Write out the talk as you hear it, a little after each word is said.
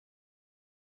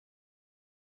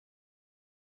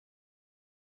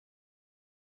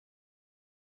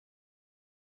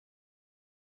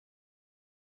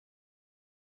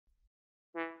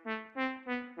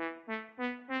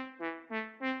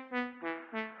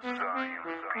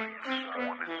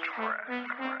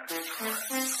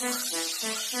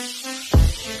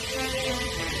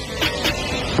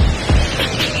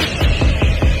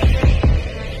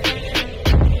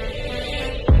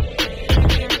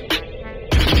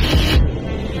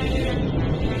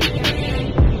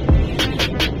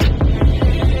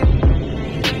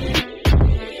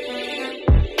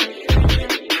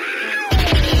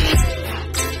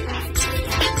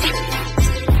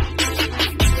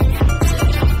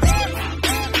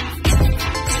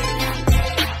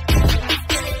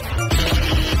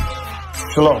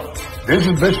Shalom. This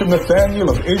is Bishop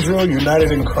Nathaniel of Israel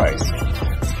United in Christ.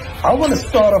 I want to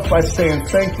start off by saying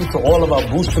thank you to all of our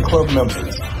Booster Club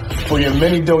members for your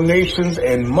many donations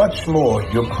and much more,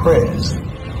 your prayers.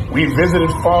 We visited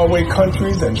faraway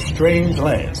countries and strange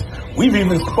lands. We've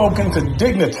even spoken to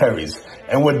dignitaries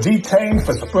and were detained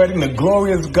for spreading the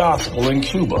glorious gospel in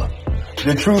Cuba.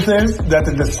 The truth is that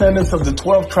the descendants of the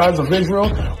 12 tribes of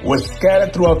Israel were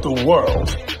scattered throughout the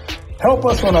world. Help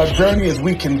us on our journey as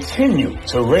we continue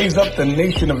to raise up the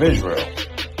nation of Israel.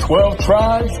 12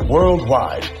 tribes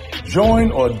worldwide.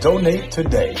 Join or donate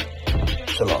today.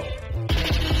 Shalom.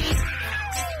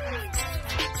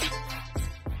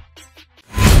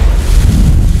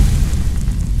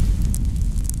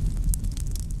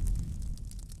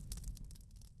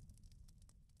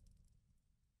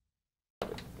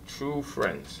 True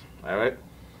friends. All right.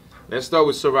 Let's start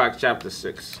with Sirach chapter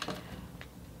 6.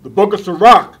 The book of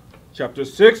Sirach, chapter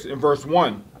 6 and verse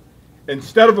 1.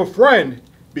 Instead of a friend,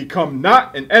 become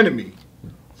not an enemy,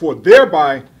 for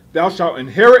thereby thou shalt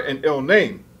inherit an ill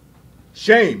name,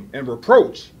 shame and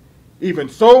reproach. Even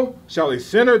so shall a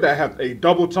sinner that hath a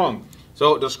double tongue.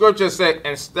 So the scripture said,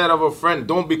 instead of a friend,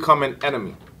 don't become an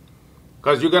enemy.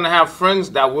 Because you're going to have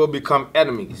friends that will become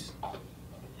enemies.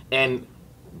 And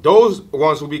those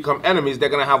ones who become enemies, they're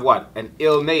going to have what? An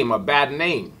ill name, a bad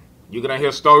name. You're going to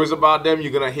hear stories about them.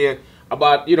 You're going to hear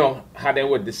about, how they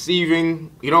were deceiving,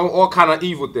 all kind of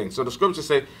evil things. So the scripture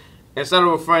say, instead of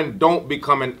a friend, don't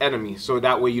become an enemy. So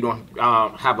that way you don't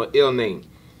have an ill name,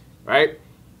 right?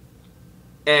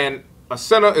 And a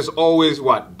sinner is always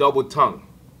what? Double-tongued.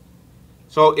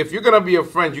 So if you're going to be a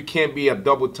friend, you can't be a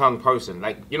double-tongued person.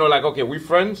 Like, okay, we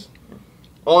friends.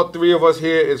 All three of us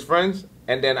here is friends.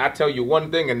 And then I tell you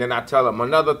one thing, and then I tell them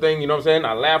another thing, you know what I'm saying?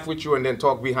 I laugh with you and then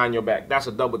talk behind your back. That's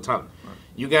a double tongue. Right.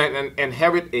 You can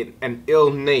inherit an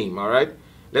ill name, all right?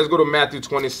 Let's go to Matthew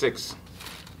 26,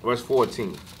 verse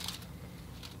 14.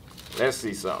 Let's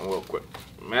see something real quick.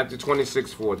 Matthew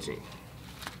 26, 14.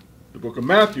 The book of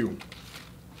Matthew,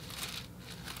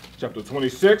 chapter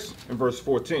 26 and verse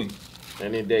 14.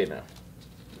 Any day now.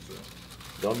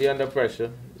 Don't be under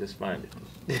pressure. Just find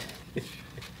it.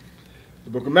 The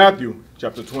book of Matthew,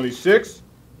 chapter 26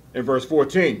 and verse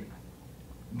 14.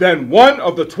 Then one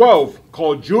of the 12,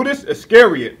 called Judas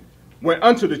Iscariot, went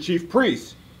unto the chief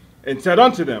priests, and said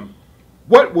unto them,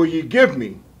 What will ye give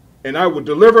me? And I will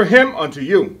deliver him unto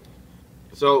you.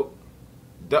 So,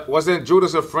 wasn't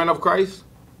Judas a friend of Christ?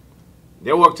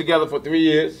 They worked together for 3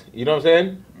 years, you know what I'm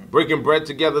saying? Breaking bread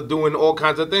together, doing all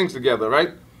kinds of things together,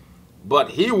 right?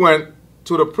 But he went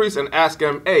to the priest and asked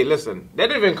him, hey, listen, they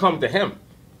didn't even come to him.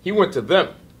 He went to them.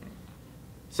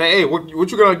 Say, hey, what you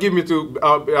going to give me to,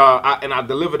 and I'll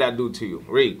deliver that dude to you.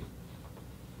 Read.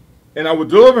 And I will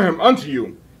deliver him unto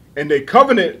you. And they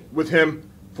covenanted with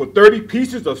him for 30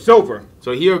 pieces of silver.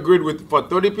 So he agreed with, for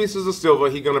 30 pieces of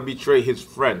silver, he's going to betray his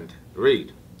friend.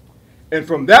 Read. And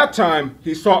from that time,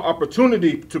 he saw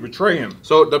opportunity to betray him.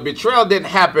 So the betrayal didn't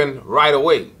happen right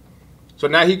away. So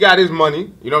now he got his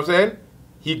money, you know what I'm saying?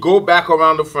 He go back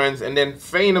around the friends and then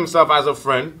feign himself as a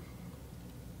friend,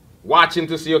 watching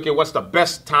to see, okay, what's the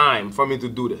best time for me to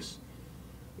do this?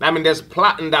 I mean, there's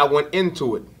plotting that went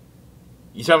into it.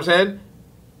 You see what I'm saying?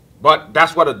 But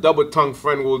that's what a double-tongued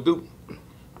friend will do.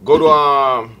 Go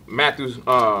to Matthew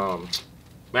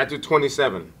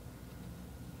 27.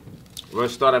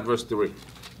 Let's start at verse 3.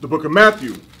 The book of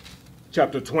Matthew,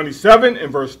 chapter 27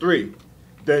 and verse 3.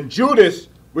 Then Judas,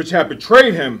 which had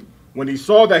betrayed him, when he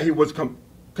saw that he was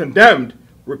condemned,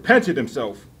 repented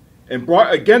himself, and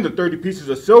brought again the 30 pieces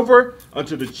of silver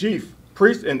unto the chief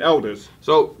priests and elders.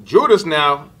 So Judas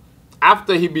now,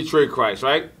 after he betrayed Christ,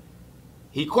 right?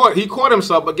 He caught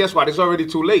himself, but guess what? It's already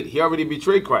too late. He already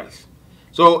betrayed Christ.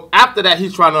 So after that,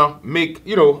 he's trying to make,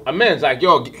 amends. Like,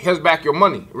 yo, here's back your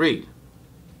money. Read.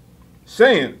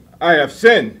 Saying, I have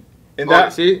sinned. And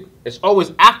that, see, it's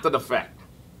always after the fact.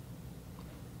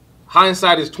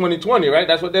 Hindsight is 20/20, right?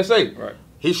 That's what they say. Right.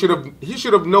 He should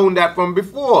have known that from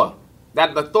before.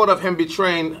 That the thought of him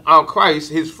betraying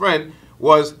Christ, his friend,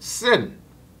 was sin,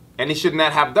 and he should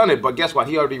not have done it. But guess what?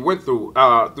 He already went through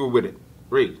with it.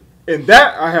 Read. In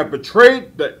that I have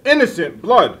betrayed the innocent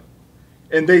blood.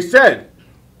 And they said,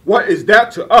 What is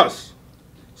that to us?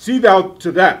 See thou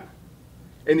to that.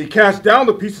 And he cast down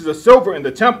the pieces of silver in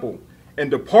the temple, and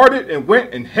departed and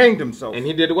went and hanged himself. And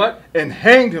he did what? And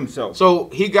hanged himself. So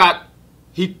he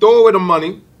threw away the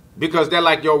money because they're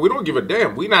like, yo, we don't give a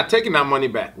damn. We're not taking that money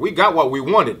back. We got what we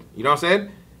wanted. You know what I'm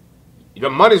saying? The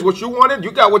money's what you wanted.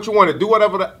 You got what you wanted. Do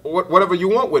whatever you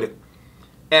want with it.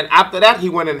 And after that, he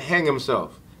went and hanged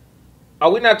himself. Are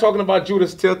we not talking about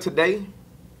Judas till today?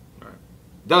 Right.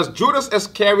 Does Judas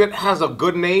Iscariot has a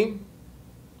good name?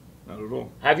 Not at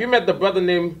all. Have you met the brother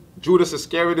named Judas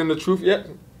Iscariot in the truth yet?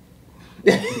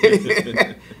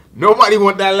 Nobody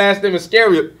want that last name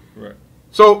Iscariot. Right.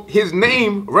 So his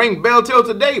name rang bell till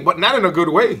today, but not in a good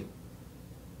way.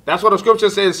 That's what the scripture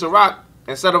says, Sirach,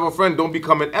 instead of a friend, don't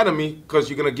become an enemy, because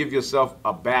you're going to give yourself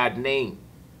a bad name.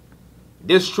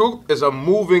 This truth is a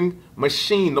moving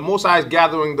machine. The Most High is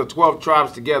gathering the 12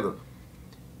 tribes together.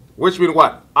 Which means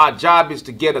what? Our job is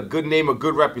to get a good name, a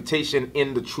good reputation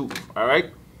in the truth. All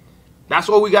right? That's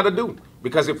what we got to do.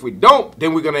 Because if we don't,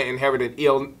 then we're going to inherit an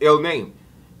ill name.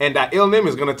 And that ill name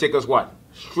is going to take us what?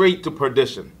 Straight to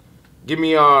perdition. Give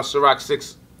me Sirach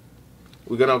 6.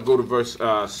 We're going to go to verse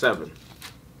 7.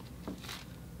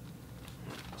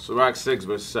 Sirach 6,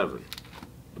 verse 7.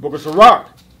 The book of Sirach,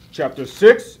 chapter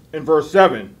 6 and verse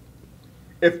 7.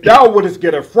 If thou wouldest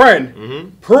get a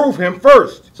friend, prove him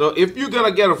first. So if you're going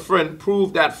to get a friend,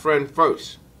 prove that friend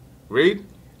first. Read.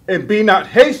 And be not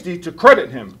hasty to credit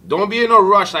him. Don't be in a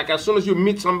rush. Like as soon as you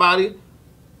meet somebody,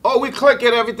 oh, we click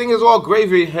it, everything is all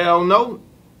gravy. Hell no.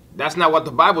 That's not what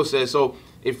the Bible says. So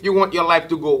if you want your life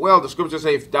to go well, the scriptures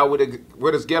say if thou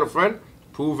wouldest get a friend,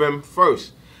 prove him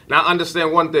first. Now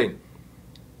understand one thing.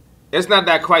 It's not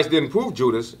that Christ didn't prove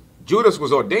Judas. Judas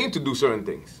was ordained to do certain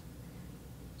things.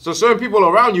 So certain people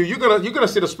around you, you're gonna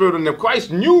see the spirit in them.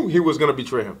 Christ knew he was gonna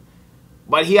betray him,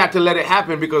 but he had to let it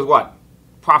happen because what?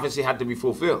 Prophecy had to be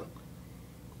fulfilled.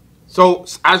 So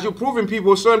as you're proving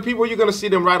people, certain people, you're gonna see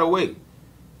them right away.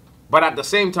 But at the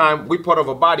same time, we're part of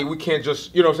a body. We can't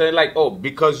just, you know what I'm saying, like, oh,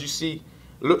 because you see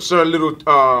certain little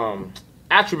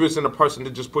attributes in a person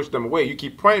to just push them away. You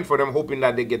keep praying for them, hoping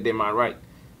that they get their mind right.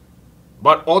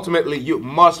 But ultimately, you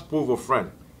must prove a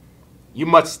friend. You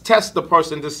must test the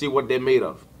person to see what they're made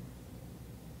of.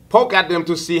 Poke at them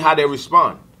to see how they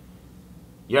respond.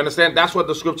 You understand? That's what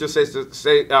the scripture says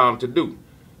to do.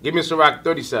 Give me Sirach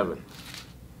 37.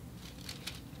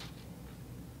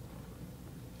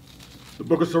 The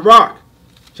book of Sirach,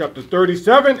 chapter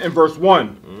 37 and verse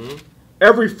 1.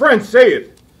 Every friend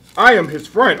saith, I am his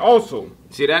friend also.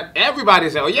 See that? Everybody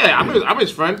say, oh yeah, I'm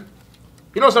his friend.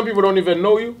 You know some people don't even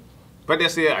know you, but they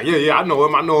say, yeah, I know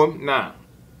him. Nah.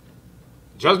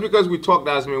 Just because we talk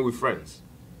doesn't mean we're friends.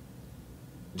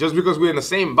 Just because we're in the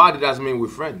same body doesn't mean we're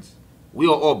friends. We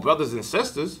are all brothers and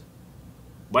sisters,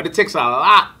 but it takes a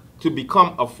lot to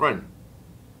become a friend.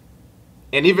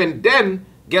 And even then,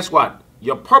 guess what?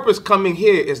 Your purpose coming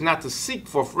here is not to seek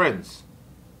for friends.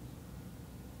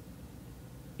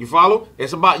 You follow?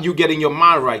 It's about you getting your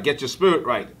mind right, get your spirit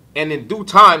right. And in due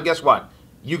time, guess what?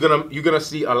 You're gonna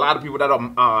see a lot of people that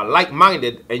are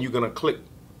like-minded, and you're gonna click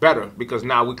better because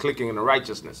now we're clicking in the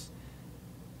righteousness.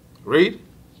 Read.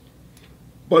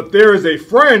 But there is a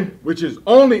friend which is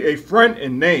only a friend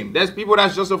in name. There's people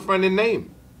that's just a friend in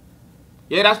name.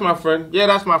 Yeah, that's my friend. Yeah,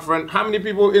 that's my friend. How many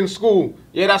people in school?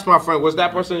 Yeah, that's my friend. Was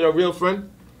that person your real friend?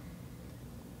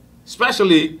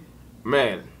 Especially,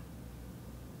 man,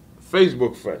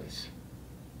 Facebook friends.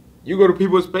 You go to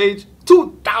people's page,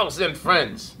 2,000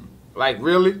 friends. Like,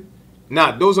 really?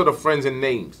 Nah, those are the friends in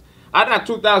names. Out of that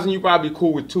 2,000, you probably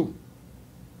cool with 2.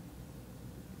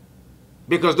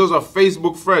 Because those are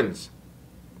Facebook friends.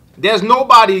 There's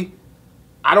nobody,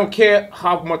 I don't care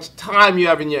how much time you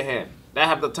have in your hand, that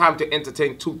have the time to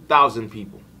entertain 2,000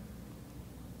 people.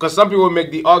 Because some people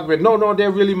make the argument, no,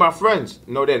 they're really my friends.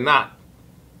 No, they're not.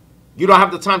 You don't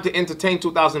have the time to entertain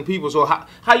 2,000 people. So how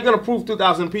are you going to prove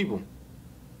 2,000 people?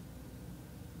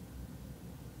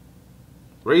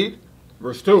 Read.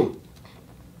 Verse 2.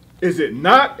 Is it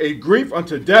not a grief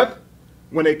unto death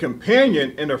when a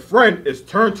companion and a friend is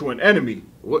turned to an enemy?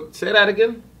 What? Say that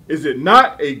again. Is it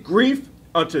not a grief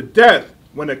unto death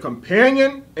when a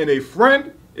companion and a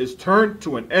friend is turned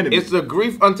to an enemy? It's a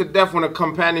grief unto death when a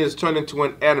companion is turned into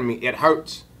an enemy. It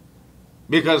hurts.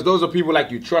 Because those are people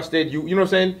like you trusted, you know what I'm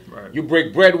saying? Right. You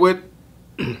break bread with,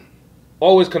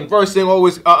 always conversing,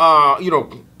 always,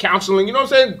 counseling, you know what I'm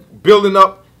saying? Building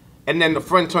up, and then the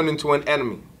friend turned into an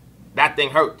enemy. That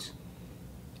thing hurts.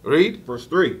 Read. Verse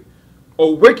 3.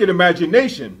 O wicked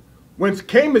imagination, whence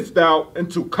camest thou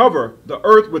into cover the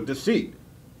earth with deceit?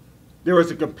 There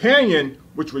is a companion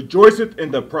which rejoiceth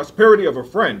in the prosperity of a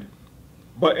friend,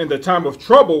 but in the time of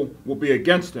trouble will be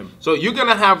against him. So you're going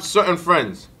to have certain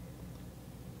friends.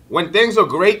 When things are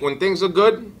great, when things are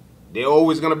good, they're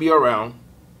always going to be around,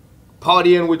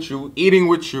 partying with you, eating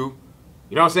with you,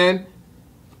 you know what I'm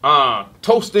saying?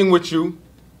 Toasting with you.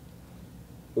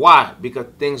 Why? Because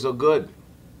things are good.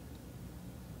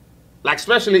 Like,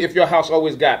 especially if your house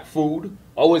always got food,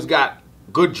 always got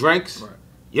good drinks. Right.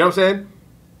 You know what I'm saying?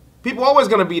 People always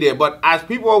going to be there. But as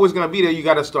people always going to be there, you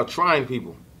got to start trying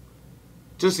people.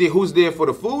 To see who's there for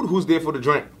the food, who's there for the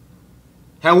drink.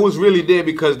 and who's really there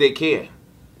because they care.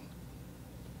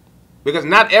 Because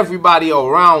not everybody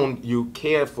around you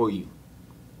care for you.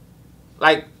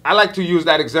 Like, I like to use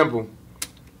that example.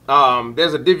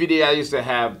 There's a DVD I used to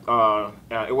have.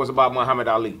 It was about Muhammad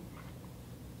Ali.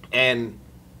 And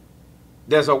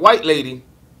there's a white lady.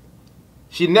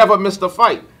 She never missed a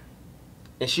fight.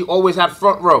 And she always had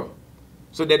front row.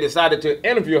 So they decided to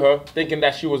interview her thinking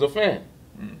that she was a fan.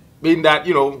 Meaning that,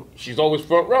 you know, she's always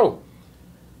front row.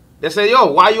 They say,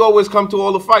 yo, why you always come to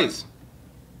all the fights?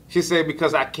 She said,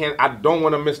 because I don't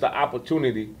want to miss the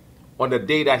opportunity on the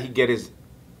day that he get his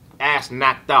ass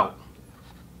knocked out.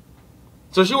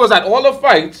 So she was at all the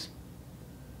fights,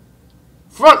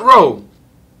 front row,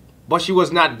 but she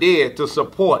was not there to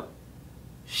support.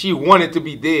 She wanted to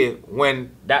be there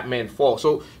when that man falls.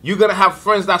 So you're going to have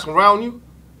friends that's around you,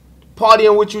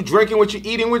 partying with you, drinking with you,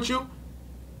 eating with you.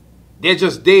 They're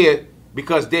just there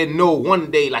because they know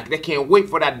one day, like they can't wait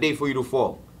for that day for you to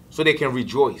fall so they can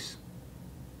rejoice.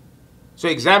 So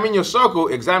examine your circle,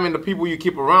 examine the people you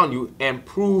keep around you, and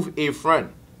prove a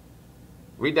friend.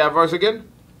 Read that verse again.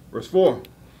 Verse 4.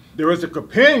 There is a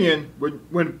companion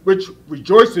which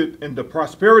rejoiceth in the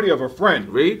prosperity of a friend.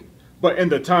 Read. But in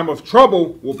the time of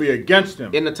trouble will be against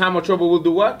him. In the time of trouble will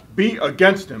do what? Be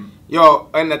against him. Yo,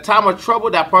 in the time of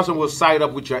trouble, that person will side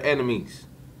up with your enemies.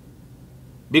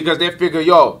 Because they figure,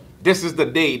 yo, this is the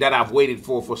day that I've waited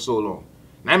for so long.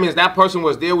 That means that person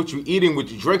was there with you, eating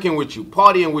with you, drinking with you,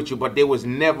 partying with you, but they was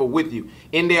never with you.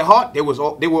 In their heart, they were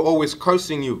always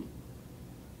cursing you.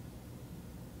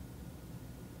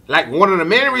 Like, one of the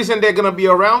main reasons they're going to be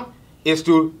around is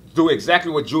to do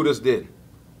exactly what Judas did.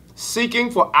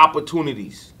 Seeking for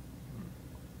opportunities.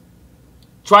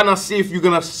 Trying to see if you're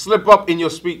going to slip up in your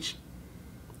speech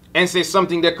and say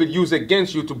something that could use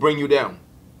against you to bring you down.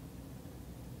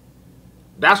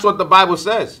 That's what the Bible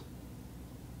says.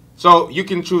 So you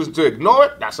can choose to ignore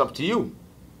it. That's up to you.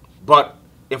 But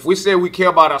if we say we care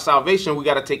about our salvation, we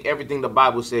got to take everything the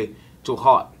Bible say to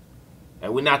heart.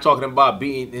 And we're not talking about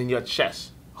being in your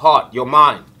chest, heart, your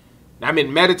mind. I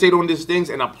mean, meditate on these things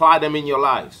and apply them in your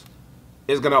lives.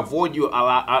 It's going to avoid you a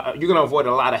lot. You're going to avoid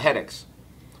a lot of headaches.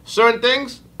 Certain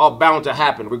things are bound to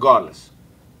happen regardless.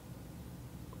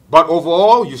 But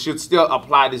overall, you should still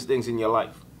apply these things in your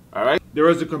life. All right? There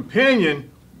is a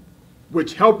companion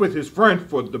which helpeth his friend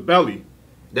for the belly.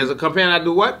 There's a companion that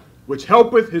do what? Which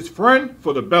helpeth his friend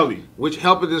for the belly. Which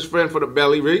helpeth his friend for the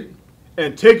belly, read.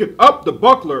 And taketh up the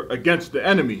buckler against the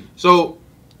enemy. So,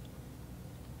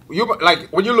 like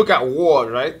when you look at war,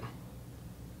 right?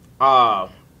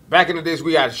 Back in the days,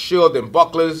 we had shield and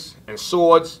bucklers and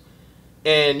swords.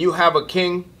 And you have a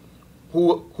king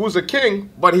who's a king,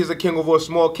 but he's a king over a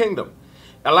small kingdom.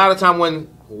 A lot of time when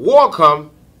war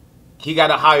come, he got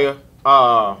to hire,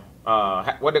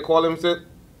 what they call him,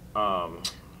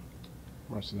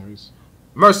 mercenaries.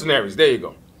 Mercenaries, there you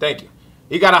go. Thank you.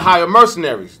 He got to hire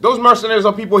mercenaries. Those mercenaries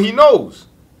are people he knows,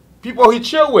 people he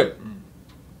chill with.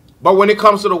 But when it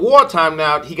comes to the wartime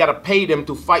now, he got to pay them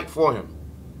to fight for him.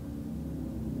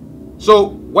 So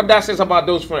what that says about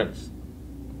those friends?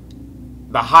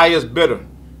 The highest bidder,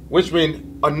 which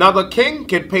means another king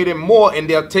can pay them more and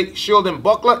they'll take shield and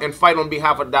buckler and fight on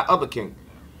behalf of that other king.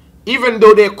 Even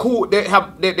though they're cool,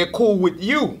 they're cool with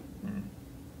you.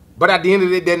 But at the end of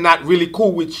the day, they're not really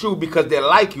cool with you because they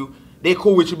like you. They're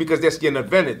cool with you because they're getting an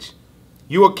advantage.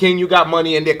 You a king, you got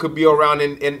money, and they could be around.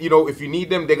 And you know, if you need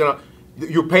them,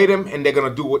 you pay them, and they're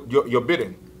gonna do what you're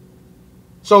bidding.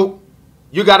 So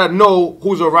you gotta know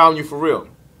who's around you for real.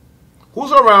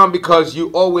 Who's around because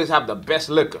you always have the best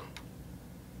liquor?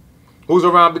 Who's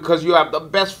around because you have the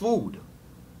best food?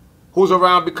 Who's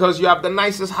around because you have the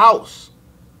nicest house?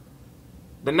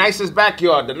 The nicest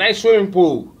backyard, the nice swimming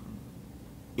pool.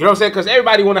 You know what I'm saying? Because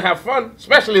everybody want to have fun,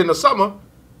 especially in the summer.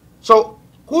 So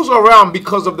who's around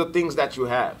because of the things that you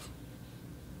have?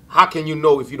 How can you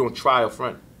know if you don't try a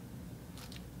friend?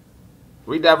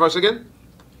 Read that verse again.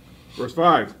 Verse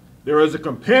 5. There is a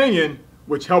companion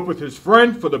which helpeth his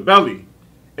friend for the belly,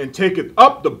 and taketh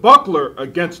up the buckler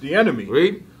against the enemy.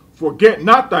 Read. Forget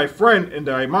not thy friend in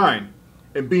thy mind,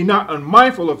 and be not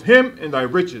unmindful of him in thy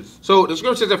riches. So the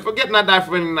scripture says, forget not thy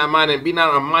friend in thy mind, and be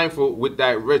not unmindful with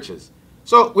thy riches.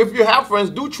 So if you have friends,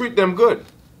 do treat them good.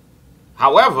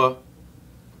 However,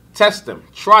 test them,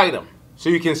 try them, so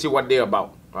you can see what they're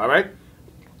about. All right?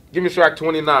 Give me Sirach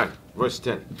 29, verse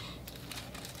 10.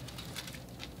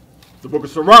 The book of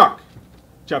Sirach,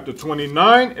 chapter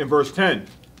 29 and verse 10.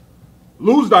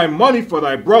 Lose thy money for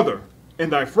thy brother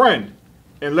and thy friend,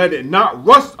 and let it not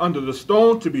rust under the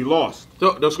stone to be lost.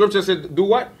 So the scripture said, do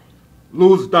what?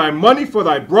 Lose thy money for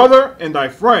thy brother and thy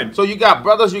friend. So you got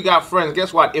brothers, you got friends.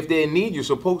 Guess what? If they're in need, you're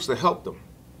supposed to help them.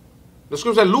 The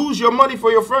scripture said, lose your money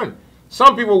for your friend.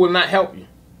 Some people will not help you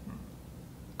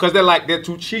because they're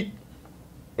too cheap.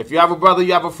 If you have a brother,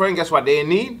 you have a friend, guess what? They in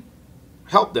need,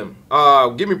 help them.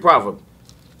 Give me Proverb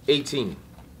 18.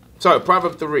 Sorry,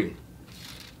 Proverb 3,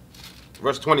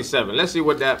 verse 27. Let's see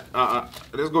what that,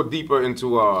 let's go deeper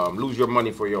into lose your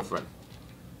money for your friend.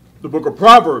 The book of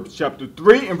Proverbs, chapter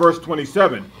 3 and verse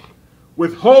 27.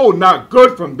 Withhold not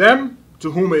good from them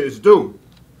to whom it is due,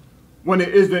 when it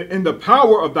is in the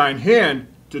power of thine hand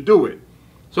to do it.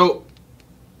 So,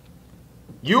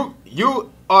 you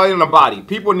are in a body.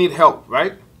 People need help,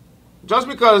 right? Just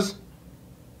because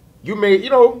you may,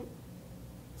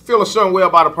 feel a certain way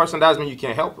about a person doesn't mean you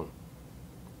can't help them.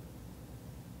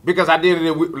 Because at the end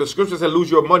of the day, the scripture said lose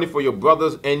your money for your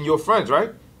brothers and your friends,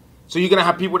 right? So you're going to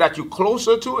have people that you're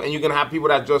closer to, and you're going to have people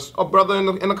that just a brother in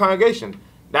the congregation.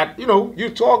 That, you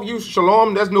talk, you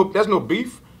shalom, there's no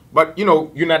beef, but,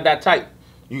 you're not that tight.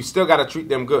 You still got to treat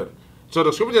them good. So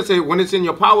the scripture says when it's in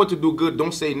your power to do good,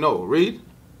 don't say no. Read.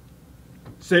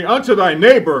 Say unto thy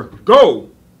neighbor, go.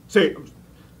 Let me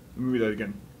read that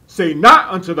again. Say not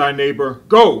unto thy neighbor,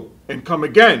 go, and come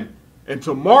again, and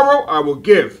tomorrow I will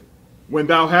give, when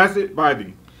thou hast it by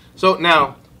thee. So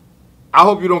now, I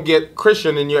hope you don't get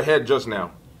Christian in your head just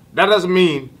now. That doesn't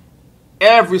mean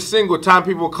every single time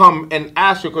people come and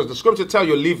ask you, because the scripture tells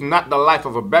you, live not the life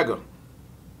of a beggar.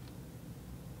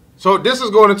 So this is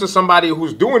going into somebody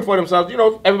who's doing for themselves.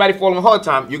 Everybody falling a hard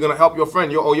time. You're going to help your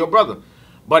friend or your brother.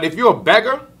 But if you're a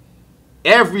beggar,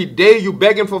 every day you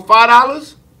begging for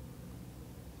 $5,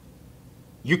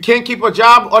 you can't keep a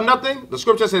job or nothing, the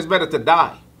scripture says it's better to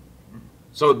die.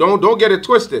 So don't get it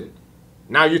twisted.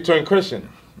 Now you turn Christian.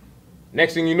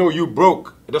 Next thing you know, you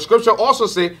broke. The scripture also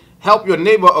say, help your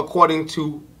neighbor according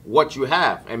to what you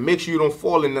have, and make sure you don't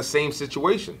fall in the same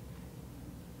situation.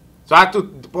 So I have to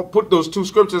put those two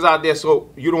scriptures out there so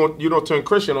you don't turn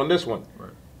Christian on this one.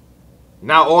 Right.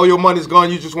 Now all your money's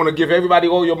gone. You just want to give everybody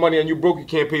all your money, and you broke. You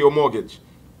can't pay your mortgage.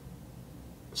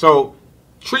 So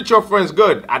treat your friends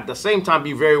good. At the same time,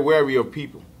 be very wary of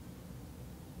people.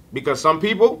 Because some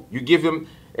people, you give them,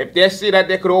 if they see that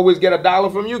they could always get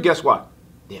 $1 from you, guess what?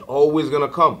 They're always going to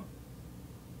come.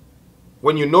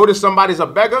 When you notice somebody's a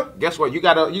beggar, guess what? You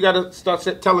gotta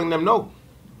start telling them no.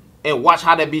 And watch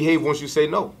how they behave once you say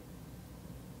no.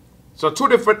 So two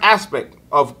different aspects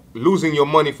of losing your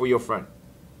money for your friend.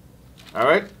 All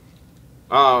right?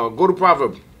 Go to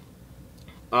Proverbs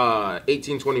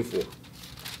 18:24.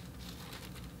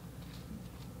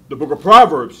 The book of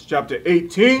Proverbs, chapter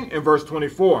 18 and verse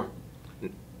 24.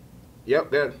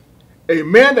 Yep, there. A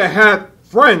man that hath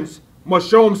friends must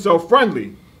show himself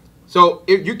friendly. So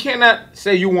if you cannot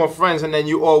say you want friends and then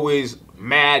you always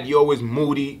mad, you always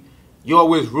moody, you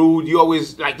always rude, you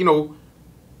always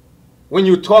when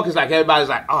you talk, it's like everybody's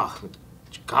like, oh,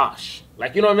 gosh.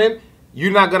 You know what I mean?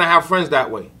 You're not going to have friends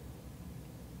that way.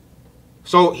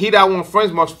 So he that wants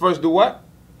friends must first do what?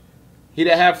 He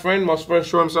that have friends must first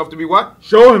show himself to be what?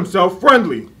 Show himself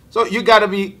friendly. So you got to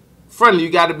be friendly. You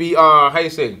got to be, how you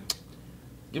say?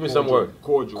 Give me some word.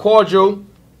 Cordial. Cordial. You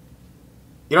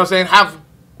know what I'm saying?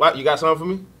 What? You got something for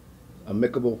me?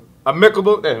 Amicable.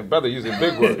 Amicable? Damn, brother using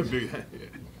big words.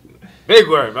 Big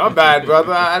word. I'm bad,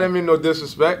 brother. I didn't mean no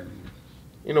disrespect.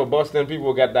 Boston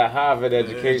people got that Harvard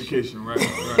education. Right.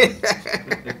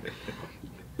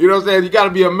 You know what I'm saying? You got to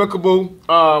be amicable.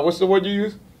 What's the word you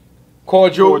use?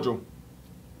 Cordial.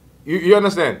 You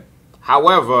understand?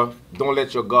 However, don't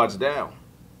let your guards down.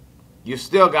 You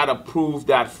still got to prove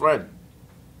that friend.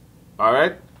 All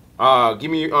right? Give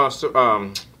me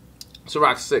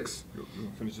Sirach 6.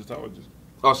 You finish this out?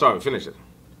 Oh, sorry. Finish it.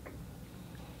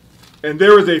 And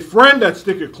there is a friend that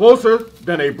sticketh closer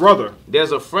than a brother.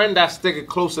 There's a friend that sticketh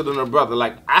closer than a brother.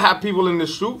 I have people in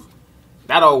this truth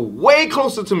that are way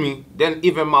closer to me than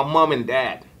even my mom and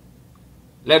dad,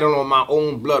 let alone my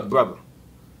own blood brother.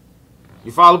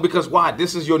 You follow? Because why?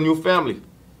 This is your new family.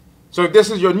 So if this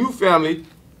is your new family,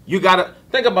 you got to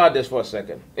think about this for a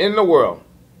second. In the world,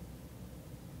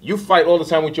 you fight all the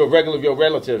time with your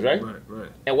relatives, right? Right.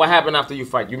 And what happened after you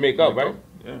fight? You make up, right?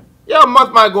 Yeah. Yeah, a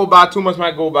month might go by, 2 months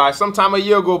might go by, sometime a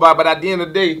year go by, but at the end of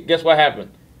the day, guess what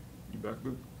happened?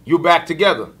 You back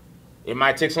together. It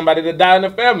might take somebody to die in the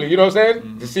family, you know what I'm saying?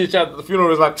 Mm-hmm. To see each other at the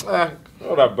funeral is like,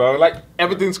 hold up, bro.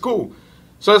 Everything's cool.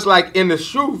 So it's in the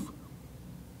truth,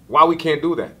 why we can't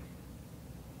do that?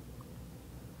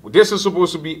 Well, this is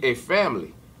supposed to be a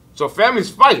family. So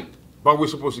families fight, but we're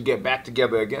supposed to get back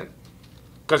together again.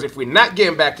 Because if we're not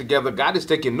getting back together, God is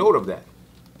taking note of that.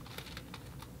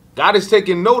 God is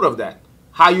taking note of that.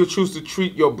 How you choose to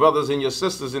treat your brothers and your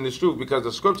sisters in this truth. Because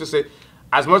the scripture says,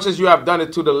 as much as you have done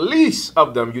it to the least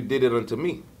of them, you did it unto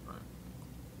me. Right.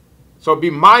 So be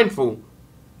mindful,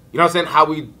 you know what I'm saying, how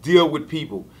we deal with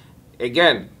people.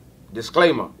 Again,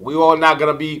 disclaimer, we all not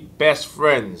going to be best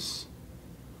friends.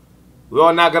 We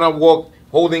all not going to walk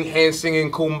holding hands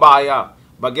singing Kumbaya.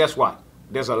 But guess what?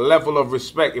 There's a level of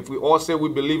respect. If we all say we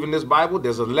believe in this Bible,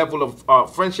 there's a level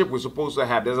of friendship we're supposed to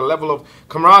have. There's a level of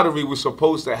camaraderie we're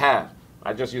supposed to have.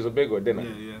 I just used a big word, didn't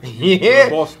I? Yeah.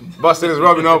 Boston. Boston is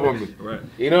rubbing up on me. Right.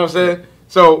 You know what I'm saying?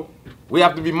 So we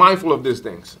have to be mindful of these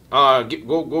things.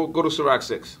 Go to Sirach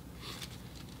 6.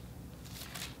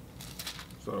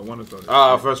 So I want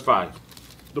to verse 5.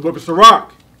 The book of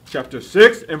Sirach, chapter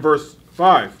 6 and verse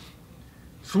 5.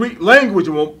 Sweet language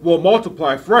will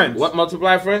multiply friends. What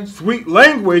multiply friends? Sweet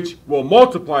language will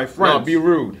multiply friends. No, be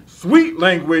rude. Sweet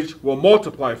language will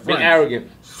multiply friends. Be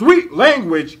arrogant. Sweet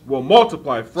language will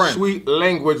multiply friends. Sweet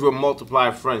language will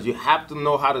multiply friends. You have to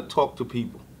know how to talk to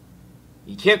people.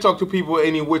 You can't talk to people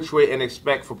any which way and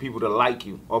expect for people to like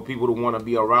you or people to want to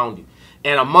be around you.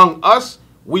 And among us,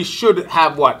 we should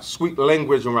have what? Sweet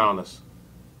language around us.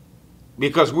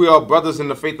 Because we are brothers in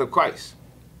the faith of Christ.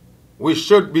 We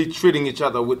should be treating each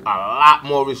other with a lot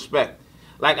more respect.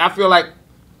 Like, I feel like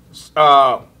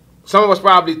some of us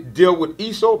probably deal with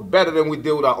Esau better than we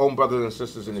deal with our own brothers and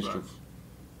sisters in this truth.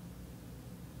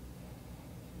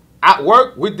 At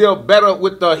work, we deal better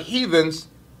with the heathens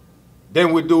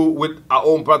than we do with our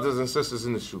own brothers and sisters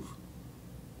in this truth.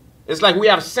 It's like we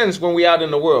have sense when we're out in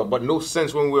the world, but no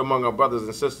sense when we're among our brothers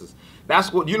and sisters.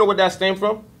 That's what, you know what that stems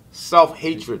from?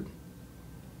 Self-hatred.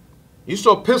 You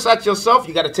so pissed at yourself,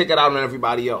 you got to take it out on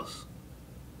everybody else.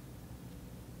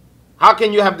 How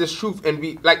can you have this truth and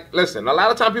be, like, listen, a lot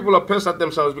of times people are pissed at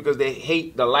themselves because they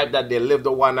hate the life that they lived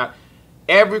or whatnot.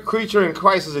 Every creature in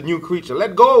Christ is a new creature.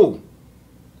 Let go.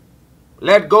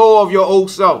 Let go of your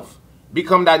old self.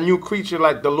 Become that new creature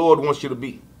like the Lord wants you to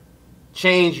be.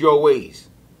 Change your ways.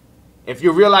 If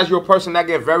you realize you're a person that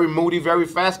gets very moody very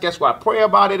fast, guess what? Pray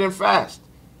about it and fast.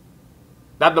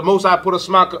 That the Most High put a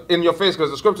smile in your face,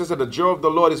 because the scripture said the joy of the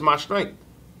Lord is my strength.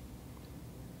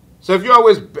 So if you're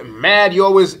always mad, you're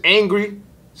always angry,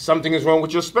 something is wrong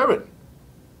with your spirit.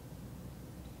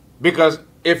 Because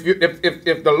if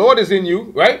the Lord is in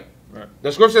you, right?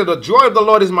 The scripture said the joy of the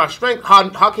Lord is my strength.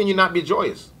 How can you not be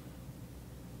joyous?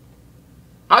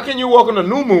 How can you walk on a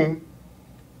new moon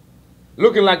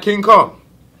looking like King Kong?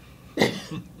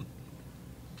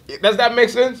 Does that make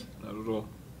sense? Not at all.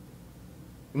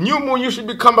 New moon, you should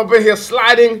be come up in here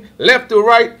sliding left to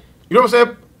right. You know what I'm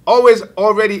saying? Always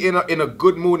already in a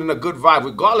good mood, in a good vibe,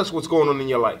 regardless of what's going on in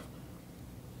your life.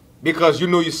 Because you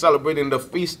know you're celebrating the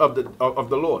feast of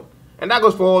the Lord. And that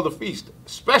goes for all the feasts,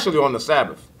 especially on the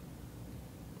Sabbath.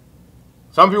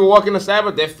 Some people walk in the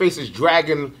Sabbath, their face is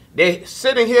dragging. They're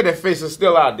sitting here, their face is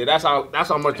still out there. That's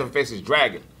how much their face is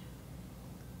dragging.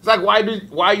 It's like,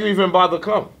 why you even bother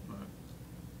come?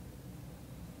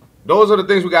 Those are the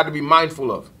things we got to be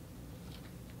mindful of.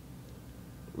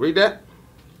 Read that.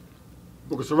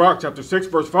 Book of Sirach, chapter 6,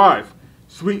 verse 5.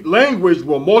 Sweet language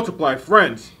will multiply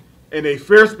friends, and a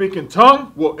fair-speaking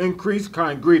tongue will increase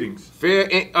kind greetings.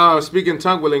 Fair-speaking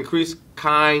tongue will increase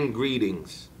kind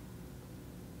greetings.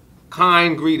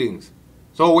 Kind greetings.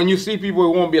 So when you see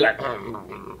people, it won't be like,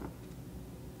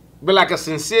 be like a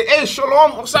sincere, hey,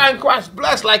 shalom, I'm sorry, Christ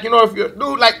bless. Like, you know, if you're a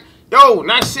dude, like, yo,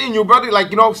 nice seeing you, brother. Like,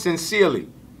 you know, sincerely.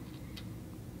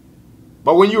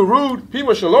 But when you're rude,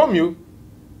 people shalom you.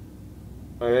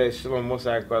 Hey, shalom, most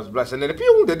high Christ bless. And then the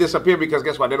people, they disappear because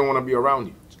guess what? They don't want to be around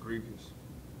you. It's grievous.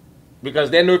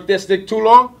 Because they know if they stick too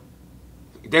long,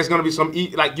 there's going to be some,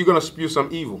 like, you're going to spew some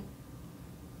evil.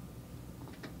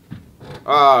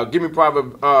 Give me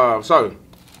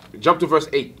jump to verse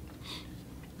 8.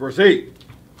 Verse 8.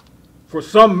 For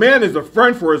some man is a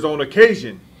friend for his own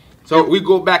occasion. So we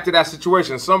go back to that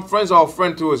situation. Some friends are a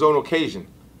friend to his own occasion.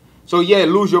 So yeah,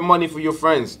 lose your money for your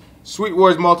friends. Sweet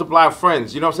words multiply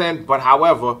friends. You know what I'm saying? But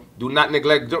however, do not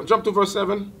neglect. Jump to verse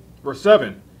 7. Verse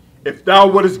 7. If thou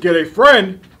wouldest get a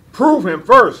friend, prove him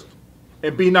first,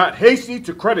 and be not hasty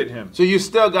to credit him. So you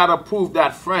still got to prove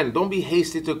that friend. Don't be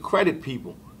hasty to credit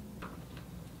people.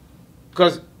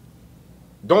 Because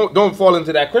don't fall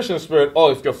into that Christian spirit.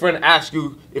 Oh, if your friend asks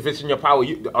you if it's in your power,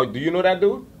 do you know that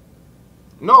dude?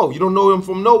 No, you don't know him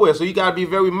from nowhere. So you got to be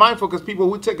very mindful because people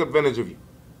will take advantage of you.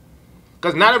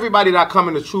 Because not everybody that come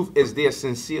in the truth is there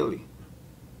sincerely.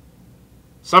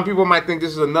 Some people might think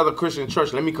this is another Christian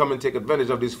church. Let me come and take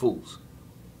advantage of these fools.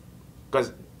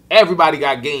 Because everybody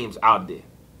got games out there.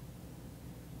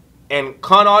 And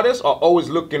con artists are always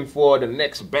looking for the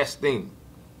next best thing.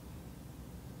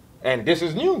 And this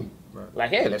is new. Right.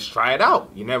 Like, hey, let's try it out.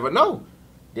 You never know.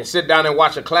 They sit down and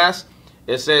watch a class.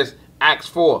 It says Acts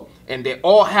 4. And they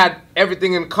all had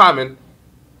everything in common.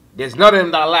 There's none of them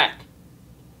that lack.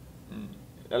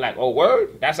 They're like, oh,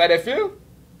 word? That's how they feel?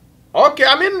 Okay,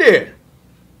 I'm in there.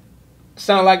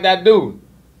 Sound like that dude.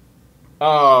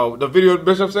 The video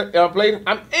Bishop played,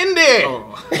 I'm in there.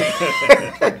 Oh.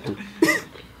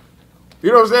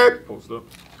 You know what I'm saying? Post up.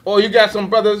 Or you got some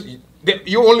brothers,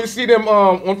 you only see them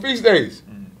on feast days.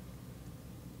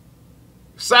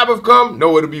 Sabbath come,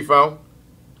 nowhere to be found.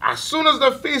 As soon as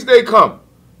the feast day come,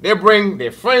 they bring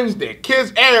their friends, their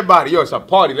kids, everybody. Yo, it's a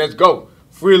party, let's go.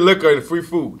 Free liquor and free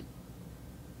food.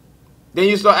 Then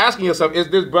you start asking yourself, is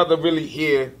this brother really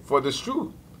here for this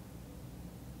truth?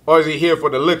 Or is he here for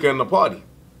the liquor and the party?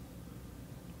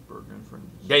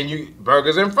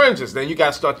 Burgers and fringes. Then you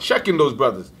got to start checking those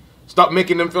brothers. Start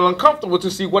making them feel uncomfortable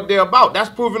to see what they're about. That's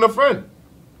proving a friend.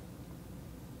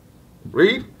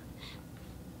 Read.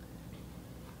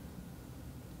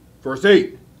 Verse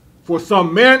 8. For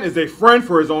some man is a friend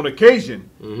for his own occasion,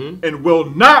 and will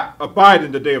not abide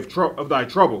in the day of thy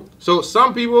trouble. So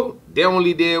some people, they're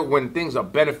only there when things are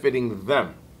benefiting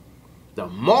them. The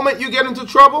moment you get into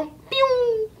trouble,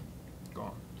 pew,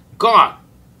 gone.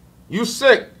 You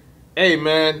sick. Hey,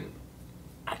 man,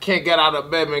 I can't get out of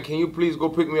bed, man. Can you please go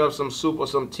pick me up some soup or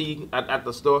some tea at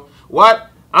the store? What?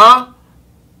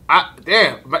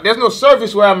 Damn, but there's no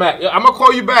service where I'm at. I'm going to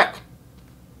call you back.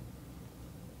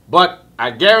 But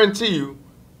I guarantee you,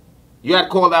 you had to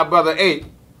call that brother, hey,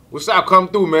 what's up? Come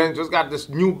through, man. Just got this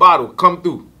new bottle. Come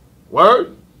through.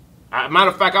 Word? Matter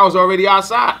of fact, I was already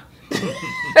outside.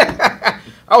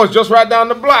 I was just right down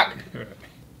the block.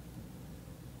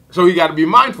 So you got to be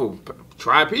mindful.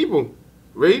 Try people.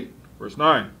 Read. Verse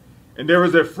 9. And there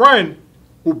is a friend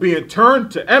who being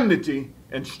turned to enmity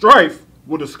and strife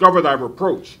will discover thy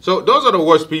reproach. So those are the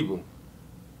worst people.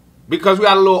 Because we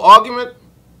had a little argument,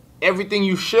 everything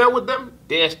you share with them,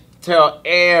 they tell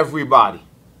everybody.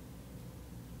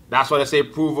 That's why they say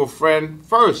prove a friend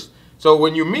first. So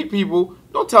when you meet people,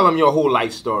 don't tell them your whole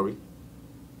life story.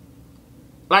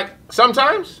 Like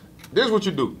sometimes, this is what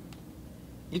you do.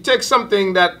 You take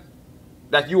something that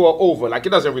you are over, like it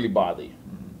doesn't really bother you.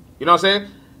 You know what I'm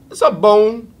saying? It's a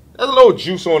bone, there's a little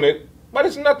juice on it, but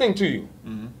it's nothing to you.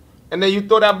 And then you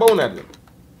throw that bone at them.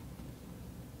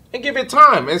 And give it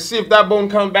time and see if that bone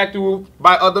comes back to you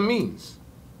by other means.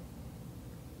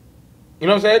 You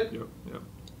know what I'm saying? Yep.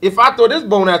 If I throw this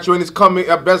bone at you and it's coming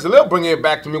at Bezalel bringing it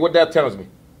back to me, what that tells me?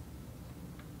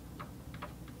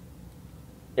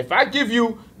 If I give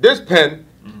you this pen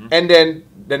and then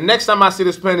the next time I see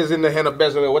this pen is in the hand of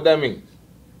Bezalel, what that means?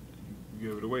 You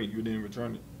gave it away. You didn't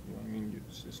return it. You know what I mean?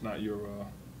 It's not your...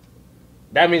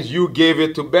 That means you gave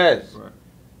it to Bez. Right.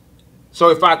 So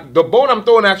if the bone I'm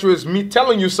throwing at you is me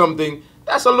telling you something,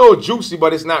 that's a little juicy,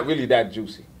 but it's not really that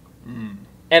juicy.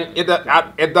 And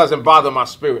it doesn't bother my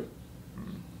spirit.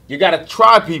 You got to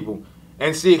try people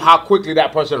and see how quickly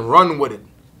that person run with it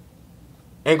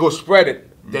and go spread it.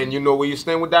 Then you know where you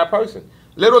stand with that person.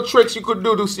 Little tricks you could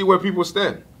do to see where people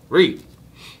stand. Read.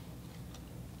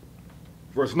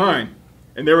 Verse 9.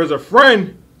 And there is a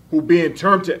friend who being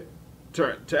turned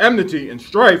to enmity and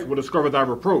strife will discover thy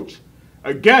reproach.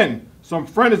 Again, some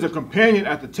friend is a companion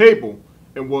at the table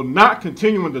and will not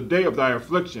continue in the day of thy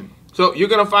affliction. So you're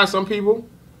going to find some people,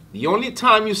 the only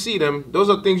time you see them, those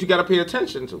are things you got to pay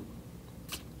attention to.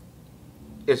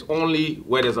 It's only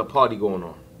where there's a party going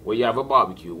on, where you have a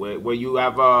barbecue, where you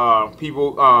have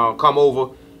people come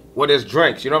over, where there's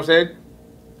drinks, you know what I'm saying?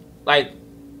 Like,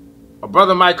 a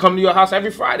brother might come to your house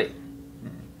every Friday.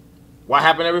 What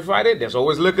happened every Friday? There's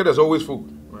always liquor, there's always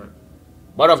food. Right.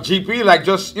 But if GP, like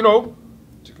just, you know,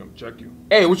 to come check you.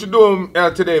 Hey, what you doing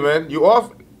today, man? You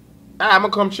off? I'm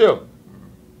going to come chill.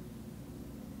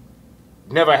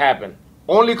 Never happened.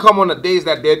 Only come on the days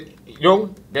that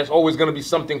there's always going to be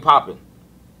something popping.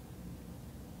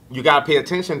 You got to pay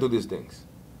attention to these things.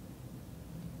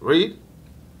 Read.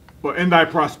 But in thy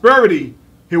prosperity,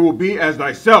 he will be as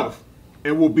thyself,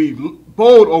 and will be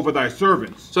bold over thy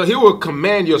servants. So he will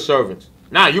command your servants.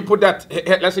 Now, you put that,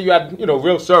 let's say you have,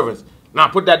 real servants. Now,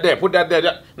 put that there, put that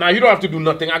there. Now, you don't have to do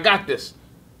nothing. I got this.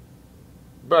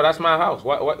 Bro, that's my house.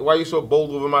 Why are you so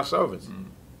bold over my servants?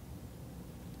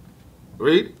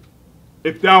 Read.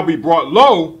 If thou be brought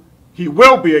low, he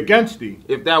will be against thee.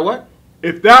 If thou what?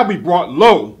 If thou be brought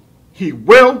low, he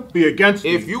will be against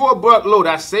thee. If you were brought low,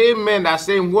 that same man, that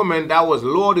same woman that was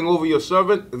lording over your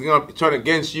servant is going to turn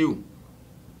against you.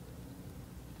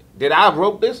 Did I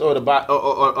wrote this or the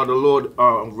Lord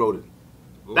wrote it?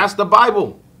 That's the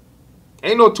Bible.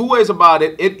 Ain't no two ways about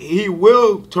it. He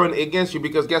will turn against you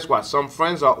because guess what? Some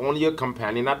friends are only a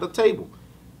companion at the table.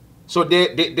 So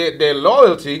their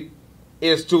loyalty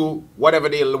is to whatever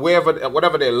their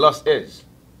lust is.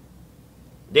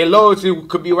 Their loyalty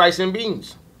could be rice and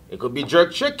beans. It could be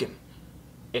jerk chicken.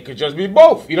 It could just be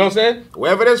both. You know what I'm saying?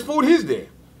 Wherever there's food, he's there.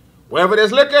 Wherever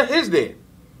there's liquor, he's there.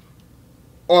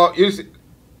 Or you see,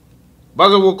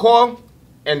 brother will call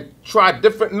and try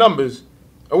different numbers.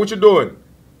 Oh, what you doing?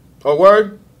 A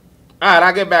word? All right,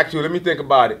 I'll get back to you. Let me think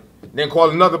about it. Then call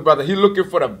another brother. He's looking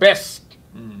for the best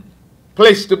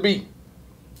place to be.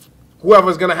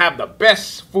 Whoever's going to have the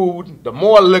best food, the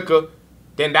more liquor,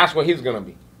 then that's where he's going to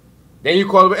be. Then you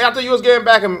call him. After you was getting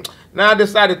back, and now I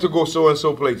decided to go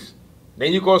so-and-so place.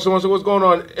 Then you call so-and-so, what's going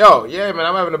on? Yo, yeah, man,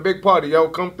 I'm having a big party. Yo,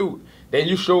 come through. Then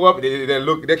you show up,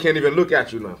 they can't even look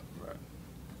at you now. Right.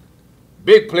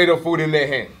 Big plate of food in their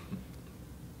hand.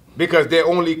 Because they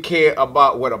only care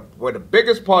about where the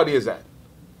biggest party is at.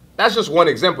 That's just one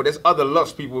example. There's other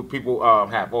lusts people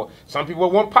have. Or some people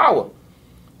want power.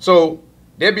 So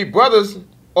there be brothers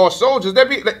or soldiers.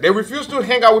 They refuse to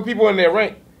hang out with people in their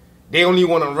rank. They only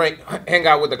want to hang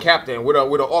out with the captain, with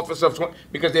an officer of 20,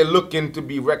 because they're looking to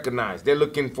be recognized. They're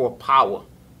looking for power.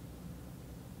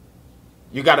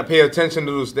 You got to pay attention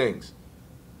to those things.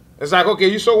 It's like, okay,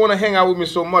 you so want to hang out with me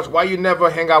so much. Why you never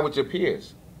hang out with your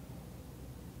peers?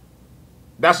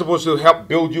 That's supposed to help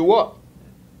build you up.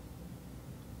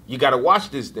 You got to watch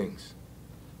these things.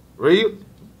 Read.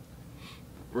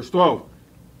 Verse 12.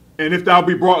 And if thou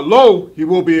be brought low, he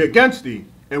will be against thee,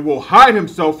 and will hide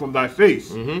himself from thy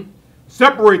face.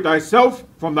 Separate thyself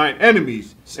from thine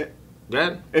enemies,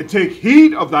 and take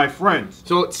heed of thy friends.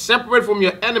 So separate from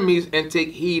your enemies and take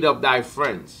heed of thy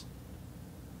friends.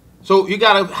 So you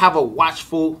got to have a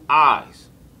watchful eyes.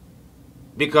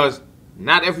 Because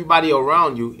not everybody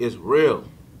around you is real.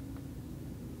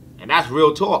 And that's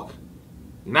real talk.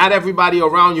 Not everybody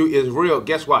around you is real.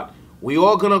 Guess what? We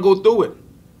all going to go through it.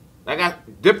 I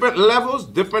got different levels,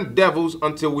 different devils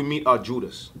until we meet our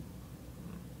Judas.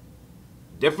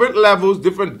 Different levels,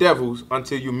 different devils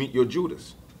until you meet your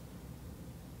Judas.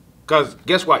 Because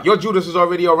guess what? Your Judas is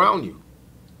already around you.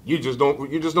 You just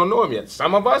don't know him yet.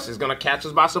 Some of us is going to catch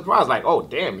us by surprise. Like, oh,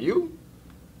 damn, you?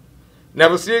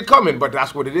 Never see it coming, but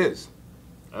that's what it is.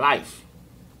 Life.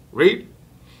 Read.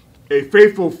 A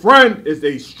faithful friend is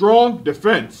a strong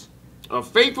defense. A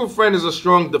faithful friend is a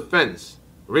strong defense.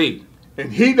 Read.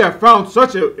 And he that found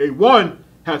such a one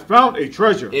hath found a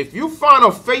treasure. If you find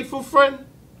a faithful friend,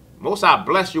 Most High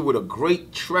bless you with a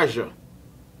great treasure.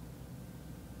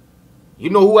 You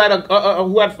know who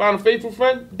had found a faithful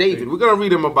friend? David. We're going to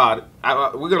read him about it.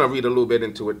 We're going to read a little bit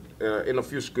into it in a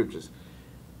few scriptures.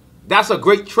 That's a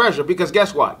great treasure because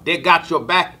guess what? They got your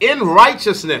back in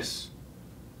righteousness.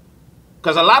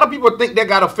 Because a lot of people think they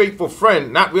got a faithful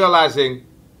friend, not realizing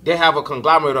they have a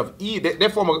conglomerate of evil. They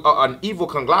form an evil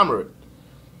conglomerate.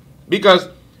 Because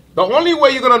the only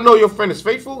way you're going to know your friend is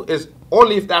faithful is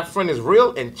only if that friend is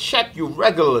real and check you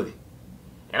regularly.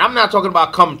 And I'm not talking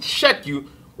about come check you.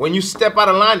 When you step out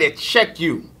of line, they check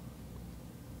you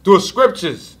through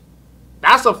scriptures.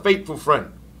 That's a faithful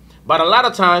friend. But a lot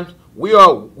of times, we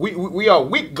are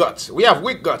weak guts. We have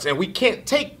weak guts, and we can't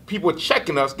take people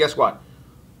checking us. Guess what?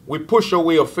 We push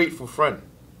away a faithful friend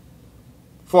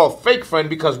for a fake friend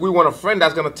because we want a friend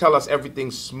that's going to tell us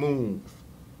everything smooth.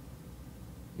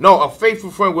 No, a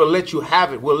faithful friend will let you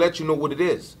have it. Will let you know what it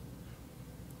is.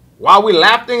 While we're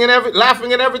laughing and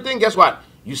everything, guess what?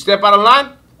 You step out of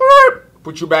line,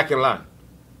 put you back in line.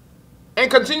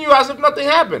 And continue as if nothing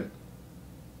happened.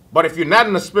 But if you're not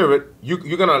in the spirit,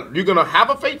 you're gonna have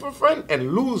a faithful friend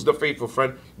and lose the faithful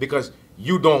friend because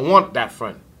you don't want that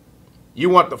friend. You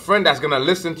want the friend that's gonna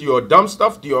listen to your dumb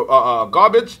stuff, to your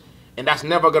garbage, and that's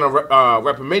never gonna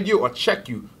reprimand you or check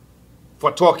you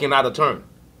for talking out of turn,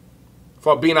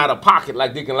 for being out of pocket,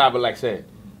 like Deacon Labalak said.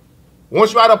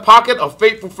 Once you're out of pocket, a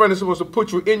faithful friend is supposed to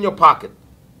put you in your pocket.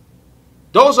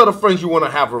 Those are the friends you want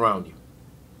to have around you.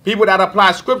 People that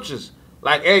apply scriptures.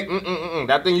 Like, hey,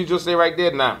 that thing you just say right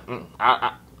there, nah.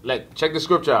 Like, check the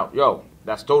scripture out. Yo,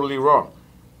 that's totally wrong.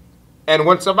 And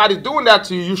when somebody's doing that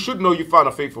to you, you should know you found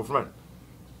a faithful friend.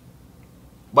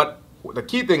 But the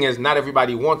key thing is not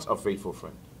everybody wants a faithful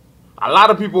friend. A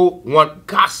lot of people want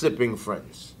gossiping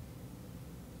friends.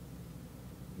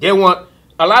 A lot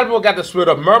of people got the spirit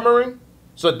of murmuring,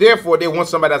 so therefore they want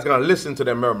somebody that's going to listen to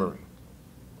their murmuring.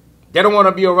 They don't want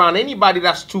to be around anybody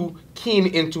that's too keen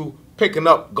into picking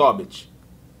up garbage.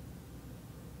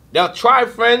 They'll try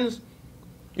friends.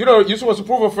 You know, you're supposed to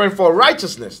prove a friend for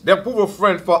righteousness. They'll prove a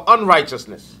friend for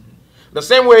unrighteousness. The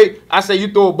same way I say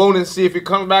you throw a bone and see if it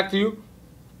comes back to you,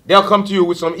 they'll come to you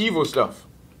with some evil stuff.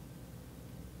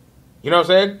 You know what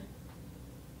I'm saying?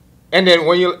 And then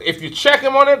if you check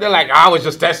them on it, they're like, I was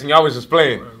just testing you, I was just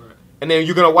playing. Right. And then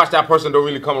you're going to watch that person don't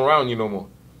really come around you no more.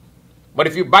 But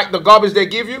if you bite the garbage they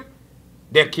give you,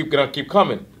 they're going to keep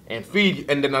coming. and feed,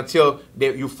 and then until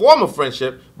you form a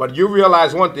friendship. But you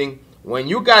realize one thing, when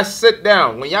you guys sit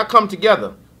down, when y'all come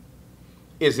together,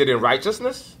 is it in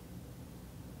righteousness?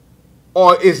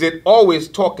 Or is it always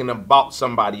talking about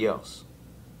somebody else?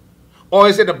 Or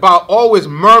is it about always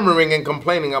murmuring and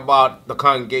complaining about the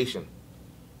congregation?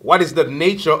 What is the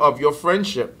nature of your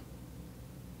friendship?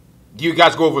 Do you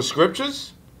guys go over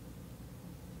scriptures?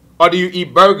 Or do you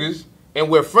eat burgers and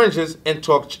wear fringes and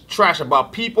talk trash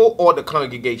about people or the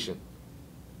congregation?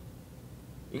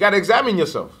 You got to examine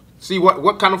yourself. See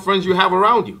what kind of friends you have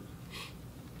around you.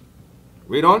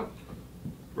 Read on.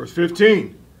 Verse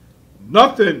 15.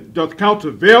 Nothing doth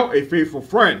countervail a faithful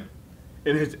friend,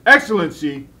 and his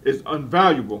excellency is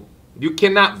unvaluable. You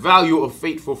cannot value a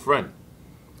faithful friend.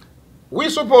 We're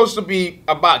supposed to be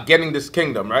about getting this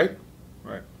kingdom, right?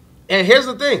 Right. And here's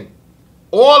the thing.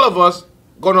 All of us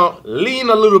gonna lean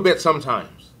a little bit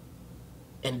sometimes.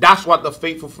 And that's what the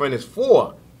faithful friend is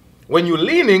for. When you're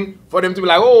leaning, for them to be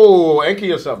like, oh, anchor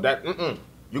yourself. That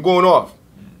you're going off.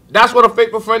 That's what a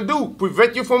faithful friend do.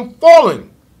 Prevent you from falling.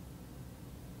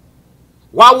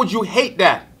 Why would you hate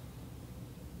that?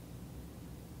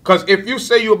 Because if you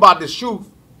say you about this truth,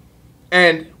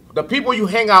 and the people you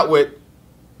hang out with,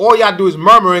 all y'all do is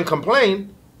murmur and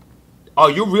complain, are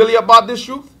you really about this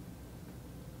truth?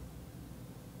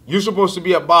 You're supposed to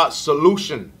be about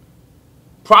solution,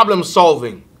 problem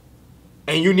solving,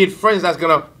 and you need friends that's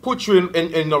gonna put you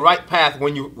in the right path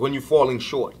when you're falling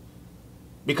short.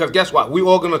 Because guess what? We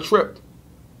all gonna trip.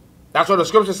 That's what the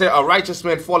scripture says: a righteous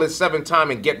man falleth 7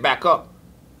 times and get back up.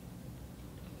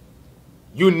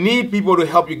 You need people to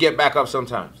help you get back up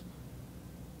sometimes.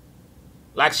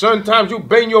 Like certain times you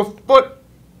bend your foot,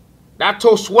 that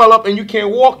toe swell up and you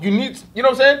can't walk. You need, you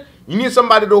know what I'm saying? You need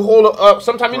somebody to hold it up.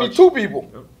 Sometimes you need 2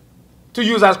 people to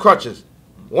use as crutches.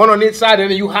 One on each side and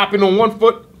then you hopping on 1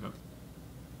 foot.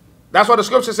 That's what the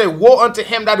scripture says, woe unto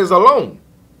him that is alone.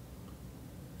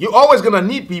 You're always going to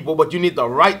need people, but you need the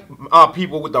right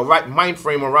people with the right mind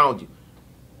frame around you.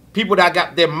 People that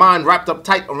got their mind wrapped up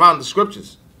tight around the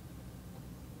scriptures.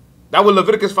 That was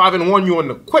Leviticus 5:1 you on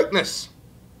the quickness.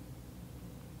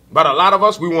 But a lot of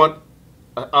us, we want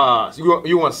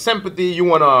you want sympathy, you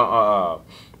want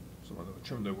somebody to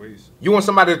trim their waist. You want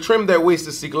somebody to trim their waist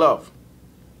to seek love.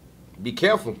 Be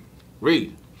careful.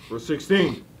 Read. Verse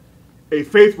 16. A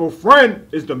faithful friend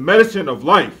is the medicine of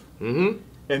life, and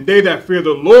they that fear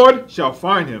the Lord shall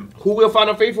find him. Who will find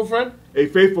a faithful friend? A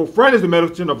faithful friend is the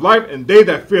medicine of life, and they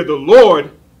that fear the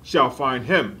Lord shall find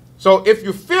him. So if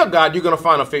you fear God, you're going to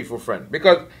find a faithful friend.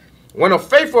 Because when a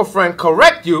faithful friend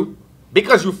correct you,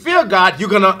 because you fear God, you're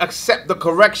going to accept the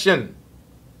correction.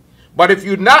 But if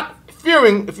you're not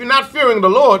fearing the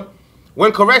Lord,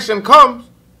 when correction comes,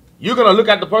 you're going to look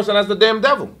at the person as the damn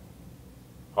devil.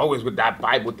 Always with that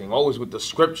Bible thing, always with the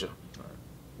scripture.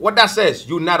 What that says,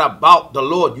 you're not about the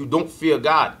Lord. You don't fear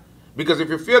God. Because if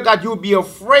you fear God, you'll be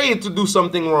afraid to do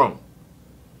something wrong.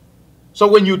 So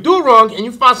when you do wrong and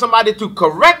you find somebody to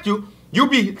correct you, you'll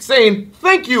be saying,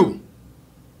 thank you.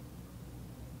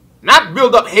 Not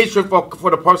build up hatred for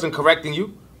the person correcting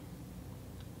you.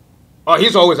 Oh,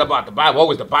 he's always about the Bible,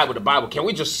 always the Bible, the Bible. Can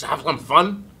we just have some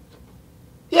fun?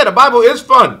 Yeah, the Bible is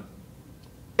fun.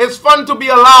 It's fun to be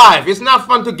alive. It's not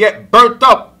fun to get burnt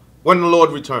up when the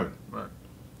Lord returns. Right.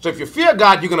 So if you fear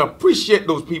God, you're going to appreciate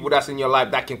those people that's in your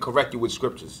life that can correct you with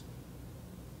scriptures.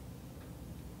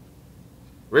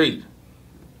 Read.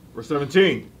 Verse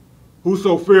 17.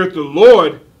 Whoso feareth the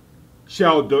Lord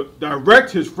shall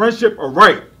direct his friendship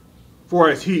aright. For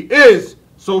as he is,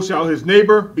 so shall his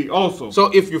neighbor be also. So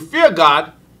if you fear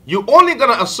God, you're only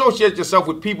going to associate yourself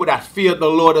with people that fear the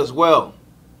Lord as well.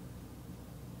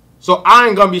 So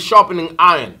iron going to be sharpening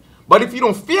iron. But if you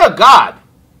don't fear God,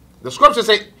 the scripture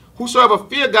says, whosoever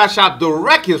fear God shall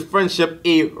direct his friendship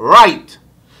aright.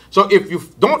 So if you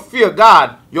don't fear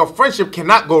God, your friendship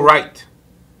cannot go right.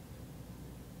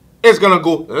 It's going to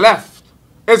go left.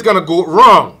 It's going to go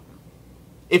wrong.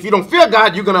 If you don't fear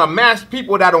God, you're going to amass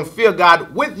people that don't fear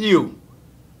God with you.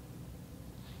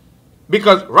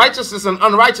 Because righteousness and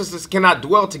unrighteousness cannot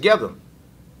dwell together.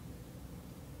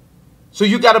 So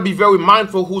you got to be very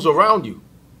mindful who's around you.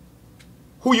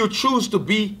 Who you choose to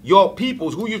be your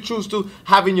peoples. Who you choose to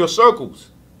have in your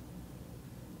circles.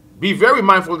 Be very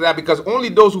mindful of that, because only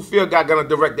those who fear God are going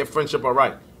to direct their friendship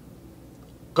aright.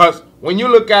 Because when you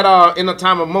look at in the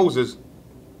time of Moses,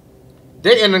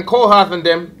 they and then Kohath and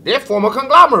them, they form a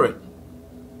conglomerate.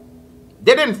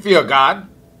 They didn't fear God.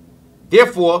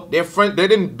 Therefore, they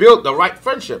didn't build the right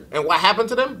friendship. And what happened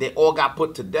to them? They all got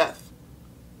put to death.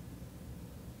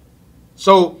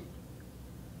 So,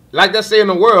 like they say in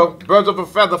the world, birds of a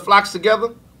feather flocks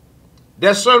together.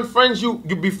 There's certain friends you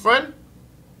befriend,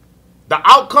 The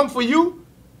outcome for you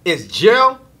is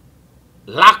jail,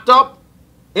 locked up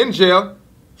in jail,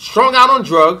 strung out on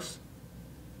drugs.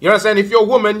 You understand? If you're a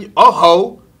woman, a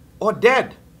hoe, or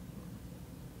dead.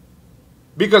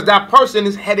 Because that person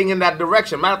is heading in that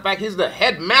direction. Matter of fact, he's the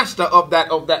headmaster of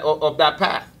that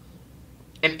path.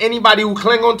 And anybody who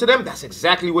cling on to them, that's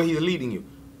exactly where he's leading you.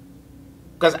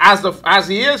 Because as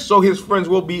he is, so his friends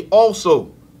will be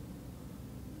also.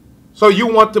 So you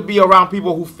want to be around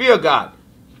people who fear God.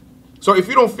 So if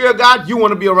you don't fear God, you want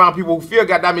to be around people who fear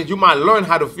God. That means you might learn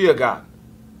how to fear God.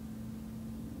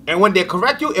 And when they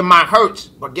correct you, it might hurt.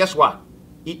 But guess what?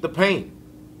 Eat the pain.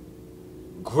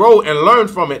 Grow and learn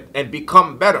from it and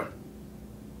become better.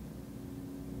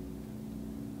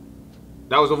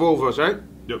 That was a rule verse, right?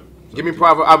 Yep. Give me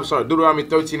Deuteronomy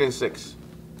 13 and 6.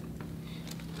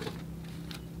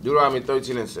 Deuteronomy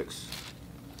 13 and 6.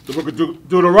 The book of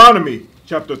Deuteronomy,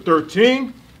 chapter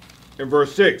 13, and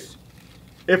verse 6.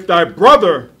 If thy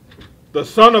brother, the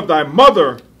son of thy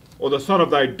mother, or the son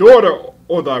of thy daughter,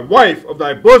 or thy wife of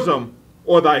thy bosom,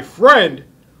 or thy friend,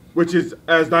 which is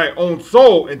as thy own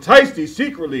soul, entice thee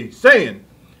secretly, saying,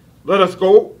 Let us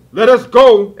go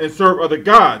and serve other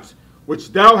gods,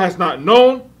 which thou hast not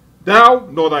known, thou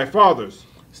nor thy fathers.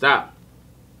 Stop.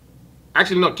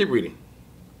 Actually, no, keep reading.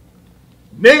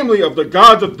 Namely of the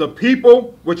gods of the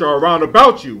people which are around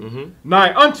about you,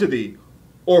 nigh unto thee,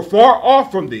 or far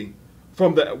off from thee,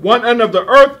 from the one end of the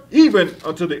earth even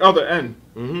unto the other end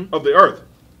of the earth.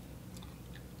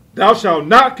 Thou shalt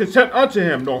not consent unto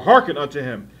him, nor hearken unto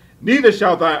him, neither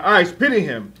shall thy eyes pity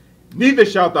him, neither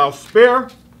shalt thou spare,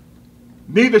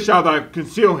 neither shalt thou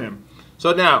conceal him.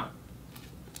 So now,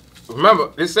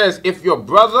 remember, it says, if your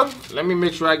brother, let me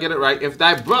make sure I get it right, if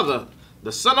thy brother,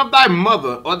 the son of thy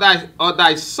mother, or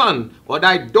thy son, or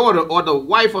thy daughter, or the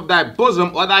wife of thy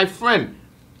bosom, or thy friend,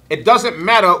 it doesn't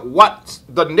matter what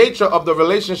the nature of the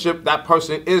relationship that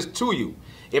person is to you.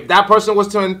 If that person was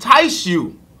to entice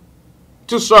you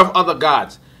to serve other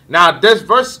gods. Now, this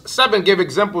verse 7 give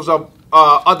examples of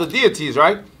other deities,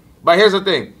 right? But here's the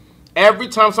thing. Every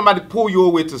time somebody pull you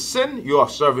away to sin, you are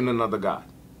serving another god.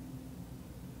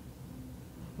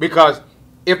 Because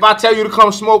if I tell you to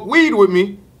come smoke weed with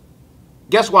me,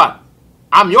 guess what?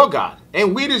 I'm your God.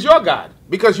 And weed is your God.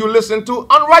 Because you listen to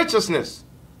unrighteousness.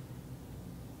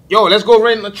 Yo, let's go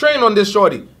rent a train on this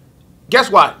shorty. Guess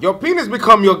what? Your penis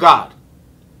become your God.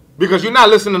 Because you're not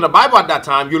listening to the Bible at that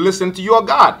time. You listen to your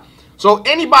God. So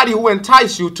anybody who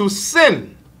entice you to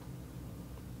sin,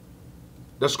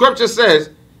 the scripture says,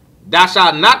 thou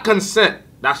shalt not consent.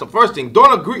 That's the first thing.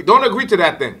 Don't agree to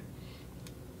that thing.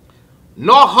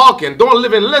 Nor hearken. Don't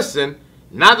live and listen.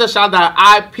 Neither shall thy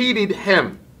eye pity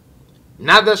him.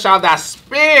 Neither shall thou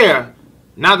spare.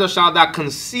 Neither shall thou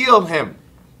conceal him.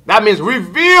 That means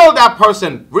reveal that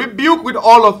person. Rebuke with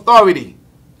all authority.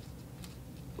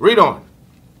 Read on.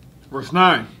 Verse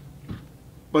 9.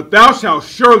 But thou shalt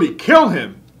surely kill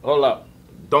him. Hold up.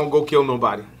 Don't go kill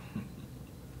nobody.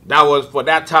 That was for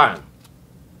that time.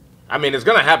 I mean, it's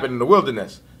going to happen in the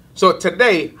wilderness. So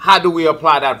today, how do we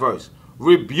apply that verse?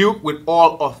 Rebuke with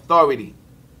all authority.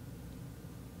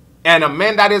 And a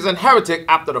man that is a heretic,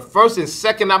 after the first and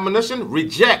second admonition,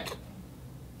 reject.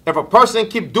 If a person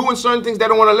keep doing certain things they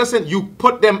don't want to listen, you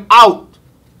put them out.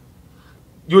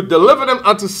 You deliver them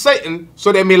unto Satan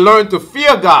so they may learn to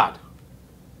fear God.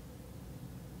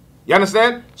 You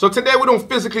understand? So today we don't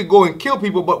physically go and kill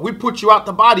people, but we put you out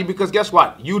the body because guess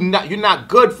what? You're not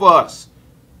good for us.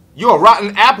 You're a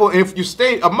rotten apple, and if you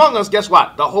stay among us, guess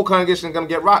what? The whole congregation is going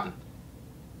to get rotten.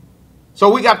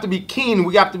 So we got to be keen.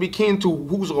 We got to be keen to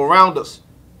who's around us.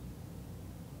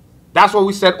 That's why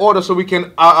we set order so we can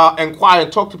inquire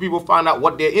and talk to people, find out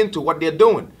what they're into, what they're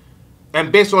doing.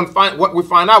 And based on what we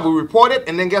find out, we report it.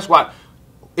 And then guess what?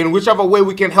 In whichever way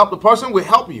we can help the person, we'll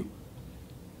help you.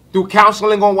 Through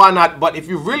counseling or why not. But if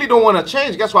you really don't want to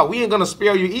change, guess what? We ain't going to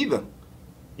spare you either.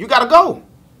 You got to go.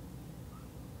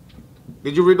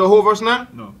 Did you read the whole verse now?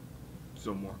 No.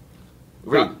 Still more.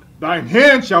 Read. Thine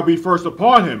hand shall be first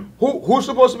upon him. Who's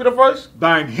supposed to be the first?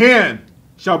 Thine hand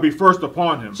shall be first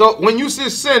upon him. So when you see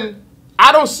sin,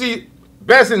 I don't see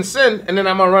Bez in sin, and then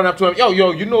I'm going to run up to him.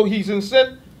 Yo, you know he's in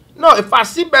sin? No, if I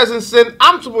see Bez in sin,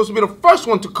 I'm supposed to be the first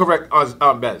one to correct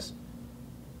Bez.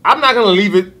 I'm not going to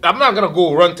leave it. I'm not going to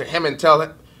go run to him and tell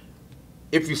him.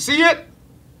 If you see it,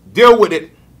 deal with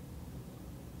it.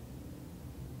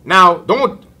 Now,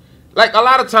 don't, like a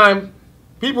lot of time,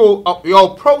 people,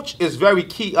 your approach is very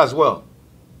key as well.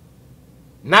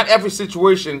 Not every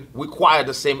situation requires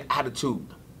the same attitude.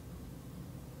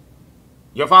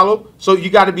 You follow? So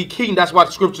you got to be keen. That's what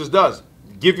the scriptures does.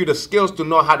 Give you the skills to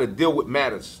know how to deal with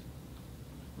matters.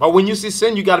 But when you see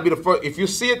sin, you got to be the first. If you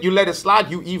see it, you let it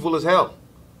slide, you evil as hell.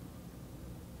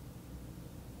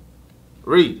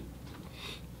 Read.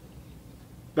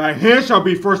 Thy hand shall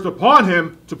be first upon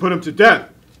him to put him to death,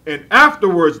 and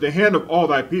afterwards the hand of all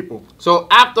thy people. So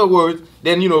afterwards,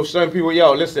 then, you know, certain people,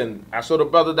 yo, listen, I saw the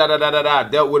brother, I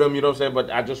dealt with him, you know what I'm saying? But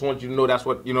I just want you to know that's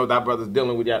what, you know, that brother's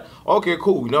dealing with. That. Okay,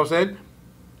 cool, you know what I'm saying?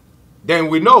 Then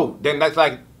we know. Then that's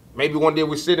like, maybe one day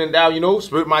we're sitting down, you know,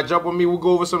 Spirit might jump on me, we'll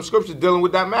go over some scriptures dealing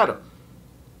with that matter.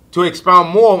 To expound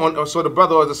more on, so the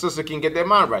brother or the sister can get their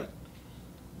mind right.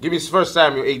 Give me 1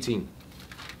 Samuel 18.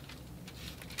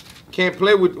 Can't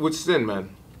play with sin,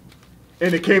 man.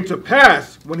 And it came to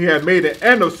pass, when he had made an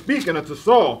end of speaking unto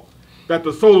Saul, that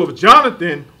the soul of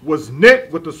Jonathan was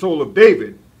knit with the soul of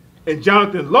David, and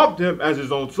Jonathan loved him as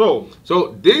his own soul.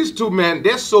 So these two men,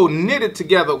 they're so knitted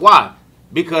together. Why?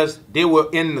 Because they were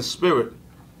in the spirit.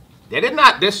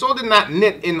 Their soul did not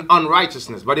knit in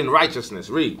unrighteousness, but in righteousness.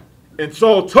 Read. And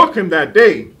Saul took him that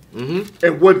day,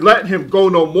 and would let him go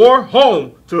no more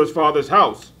home to his father's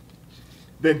house.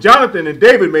 Then Jonathan and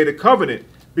David made a covenant,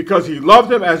 because he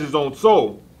loved him as his own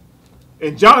soul.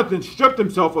 And Jonathan stripped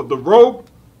himself of the robe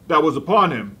that was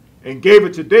upon him, and gave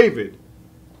it to David,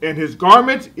 and his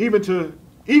garments, even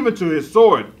to his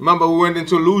sword. Remember, we went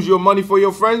into lose your money for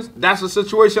your friends? That's a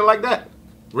situation like that.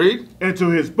 Read. And to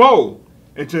his bow,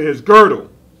 and to his girdle.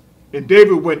 And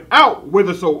David went out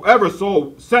whithersoever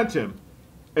Saul sent him,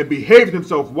 and behaved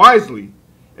himself wisely.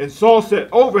 And Saul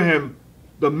set over him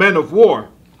the men of war.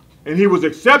 And he was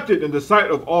accepted in the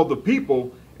sight of all the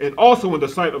people, and also in the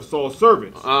sight of Saul's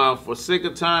servants. For sake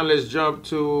of time, let's jump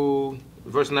to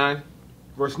verse 9.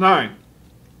 Verse 9.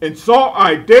 And Saul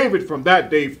eyed David from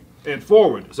that day and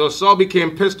forward. So Saul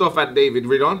became pissed off at David.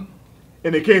 Read on.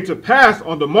 And it came to pass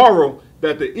on the morrow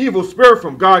that the evil spirit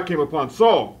from God came upon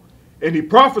Saul, and he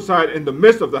prophesied in the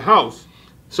midst of the house.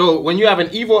 So when you have an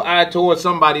evil eye towards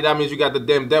somebody, that means you got the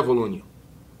damn devil on you.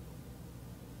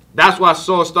 That's why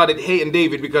Saul started hating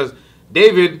David, because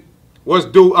David was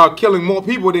killing more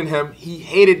people than him. He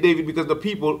hated David because the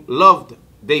people loved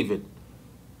David.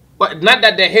 But not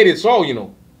that they hated Saul, you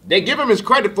know. They give him his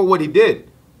credit for what he did.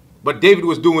 But David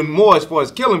was doing more as far as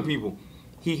killing people.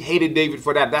 He hated David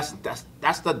for that.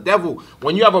 That's the devil.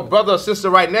 When you have a brother or sister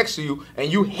right next to you and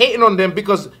you hating on them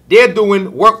because they're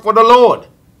doing work for the Lord.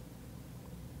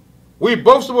 We're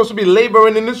both supposed to be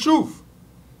laboring in the truth.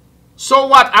 So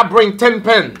what? I bring 10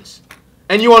 pens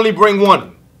and you only bring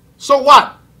 1. So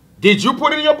what? Did you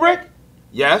put in your brick?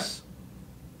 Yes.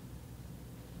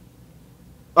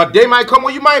 A day might come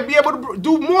where you might be able to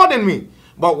do more than me.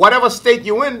 But whatever state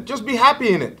you're in, just be happy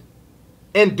in it.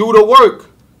 And do the work.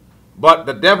 But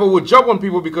the devil will jump on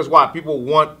people because why? People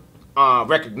want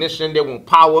recognition. They want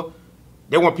power.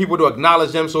 They want people to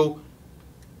acknowledge them. So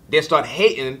they start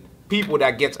hating people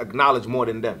that gets acknowledged more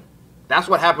than them. That's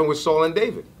what happened with Saul and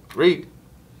David. Read.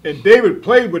 And David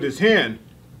played with his hand,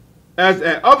 as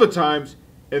at other times,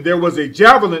 and there was a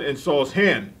javelin in Saul's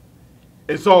hand.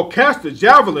 And Saul cast the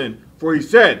javelin, for he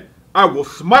said, I will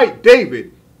smite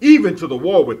David even to the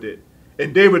wall with it.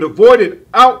 And David avoided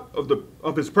out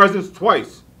of his presence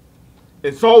twice.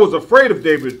 And Saul was afraid of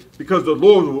David, because the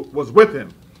Lord was with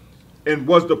him, and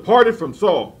was departed from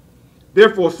Saul.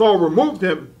 Therefore Saul removed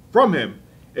him from him,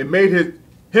 and made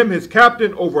him his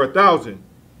captain over 1,000.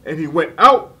 And he went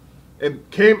out and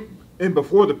came in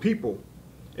before the people.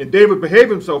 And David behaved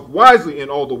himself wisely in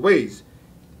all the ways,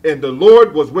 and the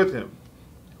Lord was with him.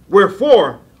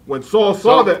 Wherefore, when Saul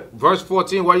saw that... Verse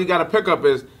 14, what you got to pick up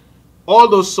is,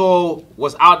 although Saul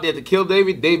was out there to kill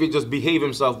David, David just behaved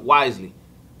himself wisely.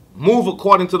 Move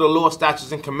according to the law,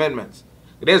 statutes, and commandments.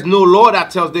 There's no law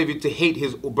that tells David to hate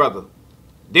his brother.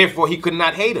 Therefore, he could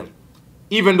not hate him,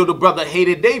 even though the brother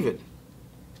hated David.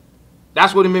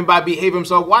 That's what he meant by behave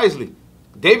himself wisely.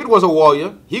 David was a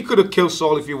warrior. He could have killed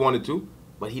Saul if he wanted to,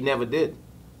 but he never did.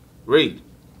 Read.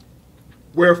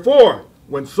 Wherefore,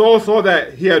 when Saul saw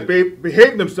that he had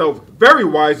behaved himself very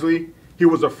wisely, he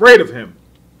was afraid of him.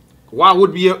 Why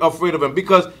would be afraid of him?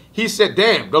 Because he said,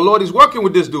 damn, the Lord is working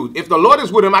with this dude. If the Lord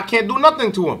is with him, I can't do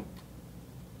nothing to him.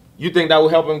 You think that will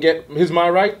help him get his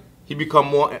mind right? He become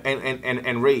more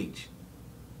enraged.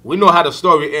 We know how the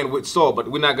story ends with Saul, but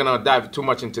we're not going to dive too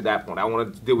much into that point. I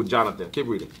want to deal with Jonathan. Keep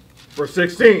reading. Verse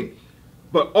 16.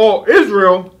 But all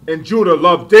Israel and Judah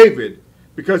loved David,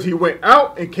 because he went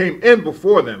out and came in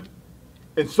before them.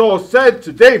 And Saul said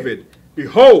to David,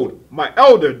 Behold, my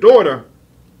elder daughter,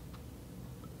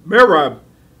 Merab,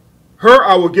 her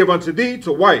I will give unto thee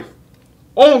to wife.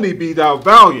 Only be thou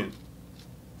valiant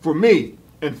for me,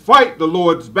 and fight the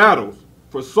Lord's battles.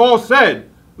 For Saul said,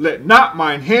 Let not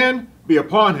mine hand be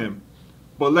upon him,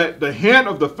 but let the hand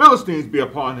of the Philistines be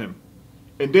upon him.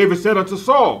 And David said unto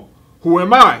Saul, Who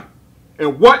am I?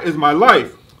 And what is my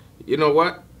life? You know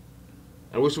what?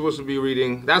 And we're supposed to be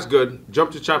reading. That's good.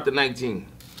 Jump to chapter 19,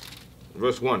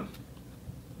 verse 1.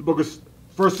 The book of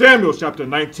 1 Samuel, chapter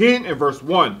 19, and verse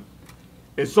 1.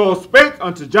 And Saul spake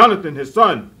unto Jonathan his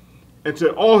son, and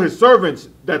to all his servants,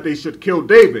 that they should kill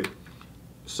David.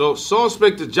 So Saul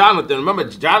spake to Jonathan. Remember,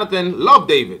 Jonathan loved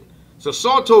David. So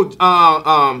Saul told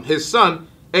his son,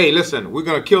 hey, listen, we're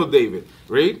going to kill David.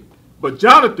 Read. But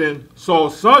Jonathan,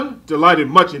 Saul's son, delighted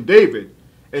much in David.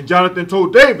 And Jonathan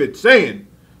told David, saying,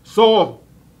 Saul,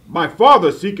 my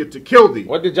father seeketh to kill thee.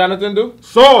 What did Jonathan do?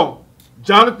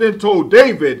 Jonathan told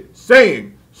David,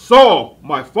 saying, Saul,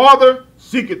 my father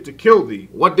seeketh to kill thee.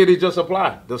 What did he just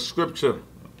apply? The scripture.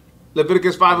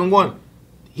 Leviticus 5:1.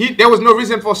 There was no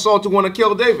reason for Saul to want to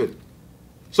kill David.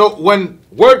 So when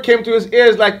word came to his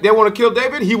ears like they want to kill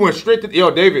David, he went straight to,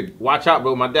 yo, David, watch out,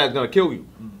 bro. My dad's going to kill you.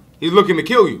 He's looking to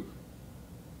kill you.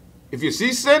 If you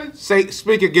see sin,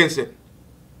 speak against it.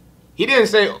 He didn't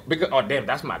say, because, oh, damn,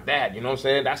 that's my dad. You know what I'm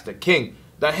saying? That's the king.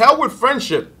 The hell with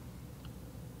friendship.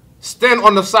 Stand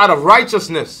on the side of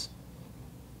righteousness.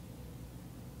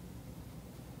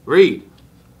 Read.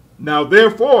 Now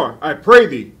therefore, I pray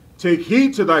thee, take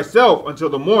heed to thyself until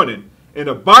the morning, and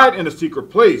abide in a secret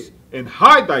place, and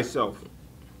hide thyself.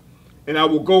 And I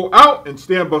will go out and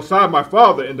stand beside my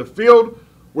father in the field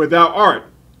where thou art,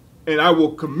 and I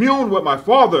will commune with my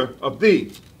father of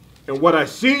thee. And what I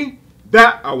see,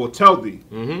 that I will tell thee.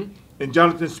 And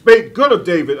Jonathan spake good of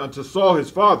David unto Saul his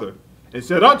father, and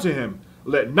said unto him,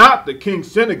 Let not the king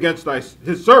sin against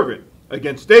his servant,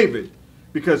 against David,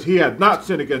 because he hath not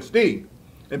sinned against thee,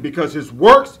 and because his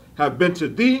works have been to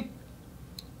thee.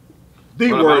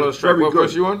 Thee word very what good.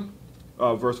 Verse you on?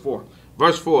 Verse 4.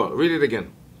 Verse 4. Read it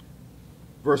again.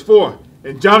 Verse 4.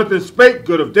 And Jonathan spake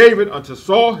good of David unto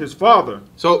Saul his father.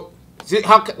 So, see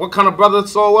what kind of brother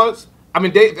Saul was? I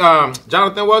mean,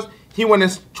 Jonathan was. He went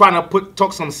and trying to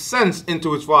talk some sense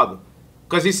into his father,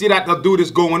 because he see that the dude is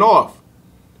going off.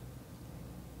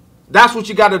 That's what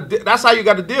you got to. That's how you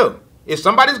got to deal. If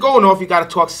somebody's going off, you got to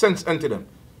talk sense into them.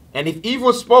 And if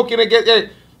evil spoken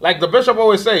against, like the bishop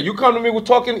always say, you come to me with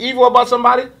talking evil about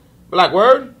somebody, be like,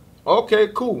 word? Okay,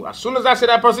 cool. As soon as I say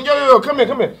that person, yo, come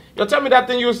here. Yo, tell me that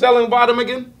thing you were selling about him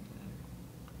again.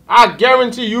 I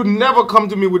guarantee you never come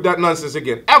to me with that nonsense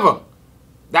again, ever.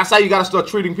 That's how you got to start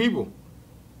treating people.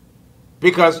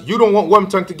 Because you don't want worm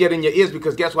tongue to get in your ears,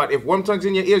 because guess what? If worm tongue's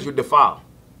in your ears, you defile.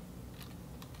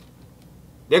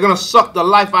 They're going to suck the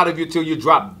life out of you till you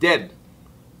drop dead.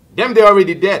 Them, they're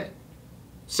already dead.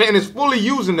 Satan is fully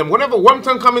using them. Whenever worm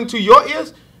tongue come into your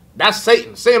ears, that's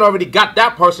Satan. Satan already got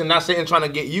that person. Now Satan trying to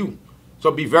get you.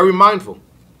 So be very mindful.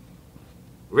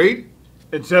 Read.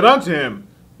 And said unto him,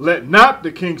 Let not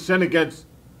the king sin against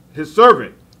his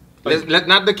servant. Let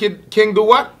not the king do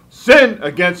what? Sin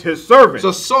against his servant.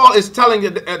 So Saul is telling you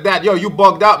that, yo, you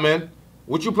bugged out, man.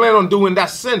 What you plan on doing,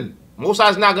 that's sin. Most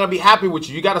High's not going to be happy with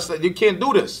you. You can't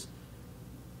do this.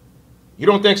 You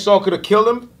don't think Saul could have killed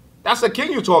him? That's the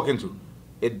king you're talking to.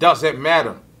 It doesn't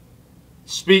matter.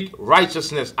 Speak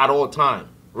righteousness at all time.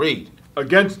 Read.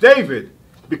 Against David,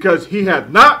 because he hath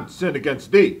not sinned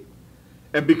against thee,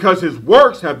 and because his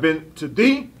works have been to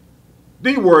thee,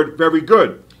 thee word very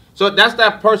good. So that's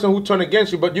that person who turned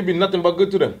against you, but you be nothing but good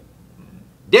to them.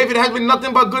 David has been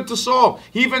nothing but good to Saul.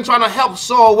 He even trying to help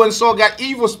Saul when Saul got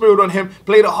evil spirit on him,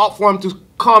 played a harp for him to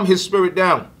calm his spirit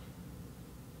down.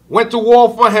 Went to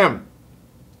war for him.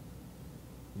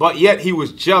 But yet he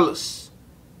was jealous.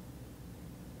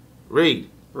 Read.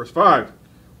 Verse 5.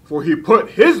 For he put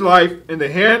his life in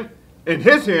his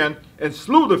hand, and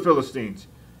slew the Philistines.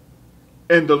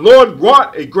 And the Lord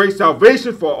wrought a great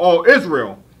salvation for all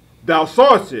Israel. Thou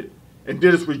sawest it, and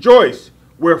didst rejoice.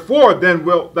 Wherefore then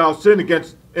wilt thou sin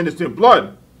against innocent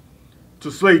blood, to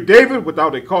slay David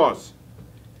without a cause?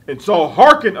 And Saul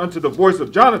hearkened unto the voice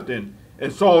of Jonathan,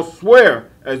 and Saul sware,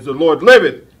 As the Lord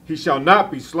liveth, he shall not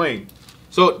be slain.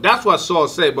 So that's what Saul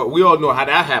said, but we all know how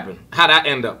that happened, how that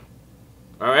ended up.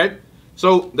 All right?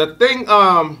 So the thing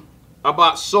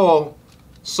about Saul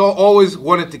always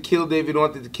wanted to kill David,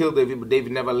 but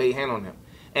David never laid hand on him.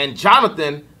 And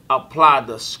Jonathan applied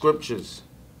the scriptures.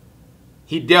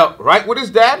 He dealt right with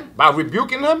his dad by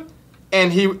rebuking him,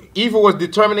 and evil was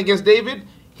determined against David.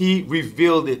 He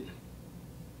revealed it.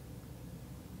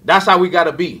 That's how we got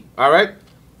to be. All right?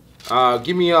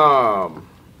 Give me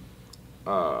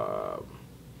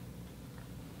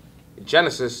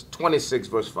Genesis 26,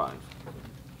 verse 5.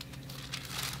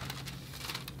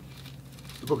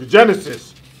 The book of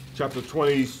Genesis, chapter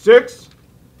 26,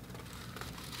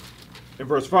 and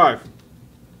verse 5.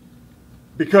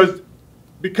 Because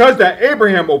that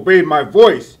Abraham obeyed my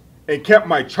voice, and kept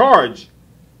my charge,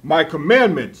 my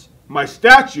commandments, my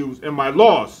statutes, and my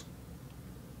laws.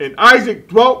 And Isaac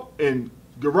dwelt in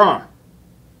Gerar.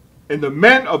 And the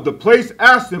men of the place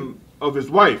asked him of his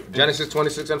wife. Genesis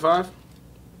 26:5.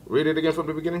 Read it again from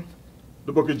the beginning.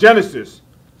 The book of Genesis,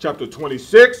 chapter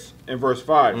 26 and verse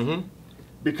 5.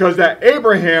 Because that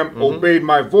Abraham obeyed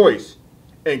my voice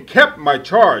and kept my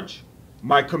charge,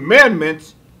 my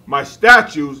commandments, my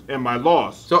statutes, and my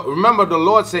laws. So remember, the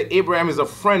Lord said Abraham is a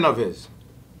friend of his.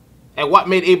 And what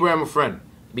made Abraham a friend?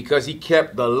 Because he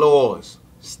kept the laws,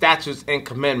 statutes, and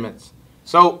commandments.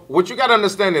 So what you got to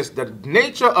understand is the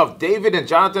nature of David and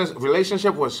Jonathan's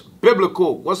relationship was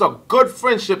biblical, was a good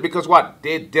friendship because what?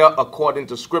 They dealt according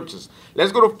to scriptures.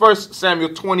 Let's go to 1 Samuel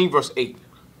 20 verse 8.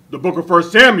 The book of 1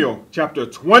 Samuel, chapter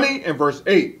 20 and verse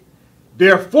 8.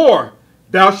 Therefore,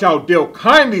 thou shalt deal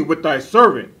kindly with thy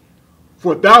servant,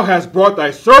 for thou hast brought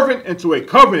thy servant into a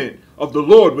covenant of the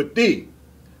Lord with thee.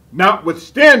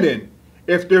 Notwithstanding,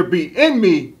 if there be in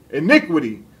me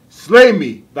iniquity, slay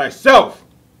me thyself.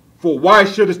 For why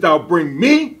shouldest thou bring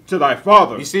me to thy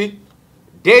father? You see,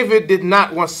 David did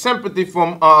not want sympathy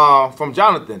from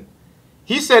Jonathan.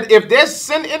 He said, if there's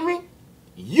sin in me,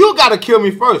 you got to kill me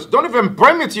first. Don't even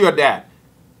bring me to your dad.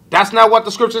 That's not what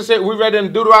the scripture said. We read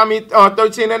in Deuteronomy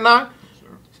 13 and 9.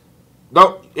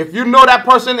 Though, if you know that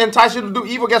person enticed you to do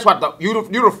evil, guess what? You're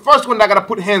the first one that got to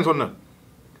put hands on them.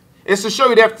 It's to show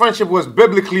you that friendship was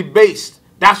biblically based.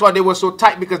 That's why they were so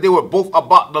tight, because they were both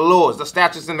about the laws, the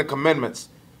statutes, and the commandments.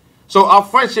 So our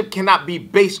friendship cannot be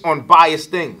based on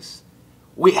biased things.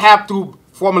 We have to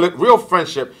formulate real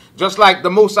friendship. Just like the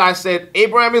Most High said,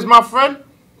 Abraham is my friend.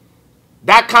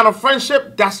 That kind of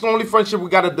friendship, that's the only friendship we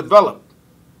got to develop.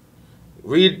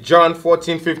 Read John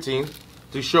 14:15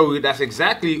 to show you that's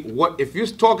exactly what, if you're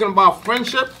talking about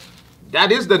friendship,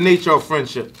 that is the nature of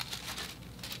friendship.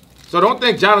 So don't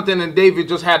think Jonathan and David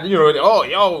just had,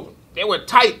 they were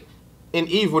tight in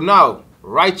evil. No,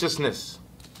 righteousness.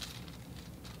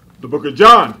 The book of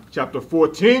John, chapter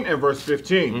 14 and verse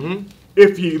 15.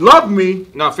 If ye love me...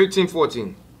 No,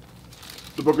 15:14.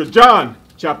 The book of John,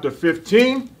 chapter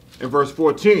 15 and verse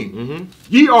 14.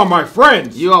 Ye are my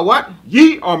friends. You are what?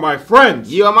 Ye are my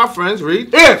friends. Ye are my friends,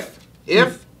 read.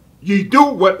 If ye do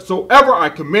whatsoever I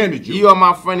commanded you. You are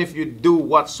my friend if you do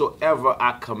whatsoever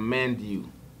I command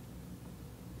you.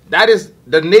 That is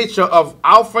the nature of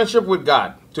our friendship with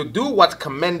God, to do what's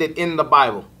commanded in the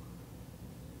Bible.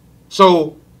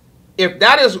 So, if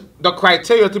that is the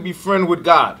criteria to be friend with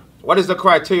God, what is the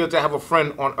criteria to have a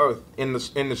friend on earth in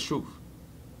this truth?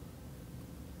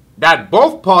 That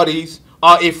both parties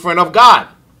are a friend of God.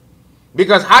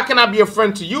 Because how can I be a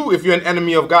friend to you if you're an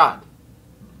enemy of God?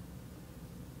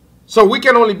 So we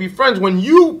can only be friends when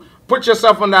you put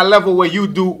yourself on that level where you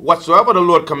do whatsoever the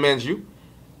Lord commands you.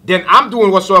 Then I'm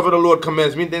doing whatsoever the Lord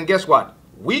commands me. Then guess what?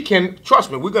 We can, trust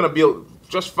me, we're going to be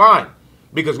just fine.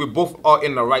 Because we both are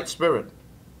in the right spirit.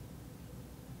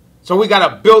 So we got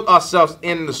to build ourselves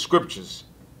in the scriptures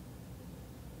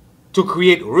to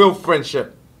create real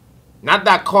friendship. Not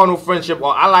that carnal friendship,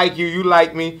 or I like you, you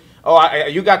like me. Oh,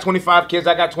 you got 25 kids,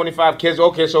 I got 25 kids.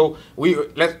 Okay, so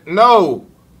no.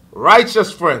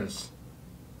 Righteous friends.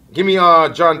 Give me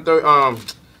John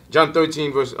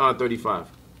 13 verse 35.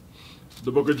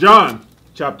 The book of John,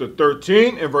 chapter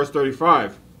 13 and verse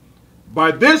 35. By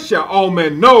this shall all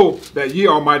men know that ye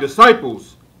are my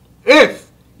disciples, if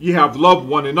ye have loved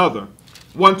one another,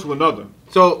 one to another.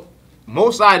 So,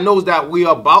 Most High knows that we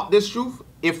are about this truth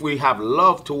if we have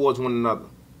love towards one another.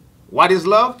 What is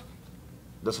love?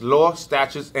 The law,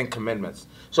 statutes, and commandments.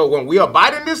 So when we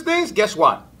abide in these things, guess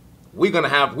what? We're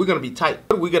gonna be tight.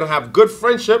 We're gonna have good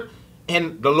friendship,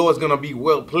 and the Lord's gonna be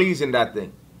well pleased in that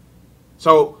thing.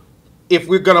 So if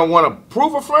we're gonna want to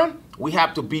prove a friend, we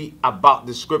have to be about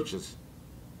the scriptures.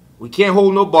 We can't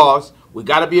hold no bars. We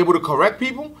got to be able to correct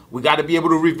people. We got to be able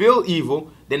to reveal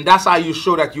evil. Then that's how you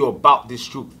show that you're about this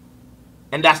truth.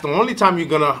 And that's the only time you're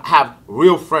going to have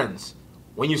real friends.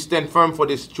 When you stand firm for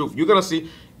this truth. You're going to see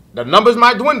the numbers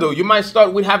might dwindle. You might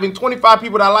start with having 25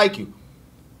 people that like you.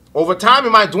 Over time,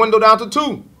 it might dwindle down to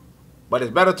 2. But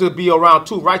it's better to be around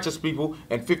 2 righteous people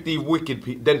and 50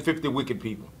 wicked than 50 wicked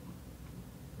people.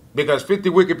 Because 50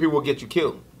 wicked people will get you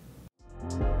killed.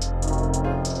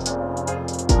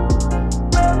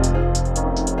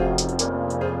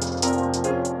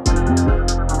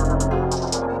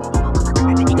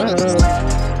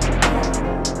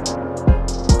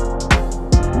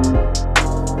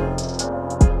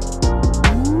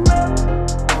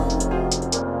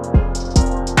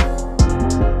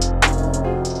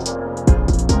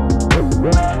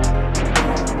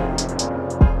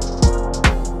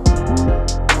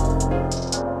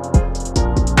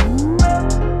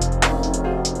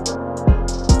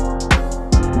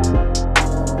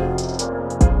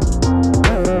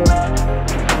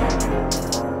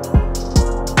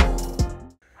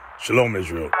 Shalom,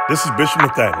 Israel. This is Bishop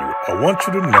Nathaniel. I want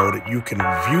you to know that you can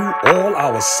view all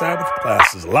our Sabbath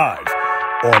classes live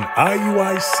on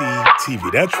IUIC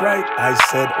TV. That's right, I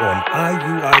said on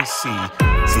IUIC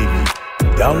TV.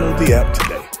 Download the app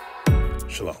today.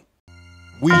 Shalom.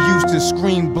 We used to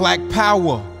scream black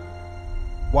power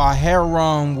while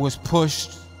Heron was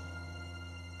pushed.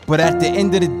 But at the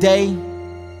end of the day,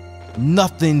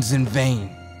 nothing's in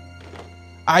vain.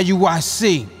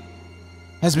 IUIC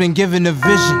has been given a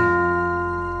vision.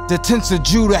 The tents of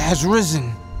Judah has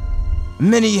risen.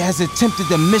 Many has attempted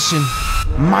the mission.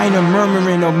 Minor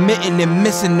murmuring, omitting, and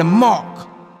missing the mark.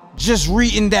 Just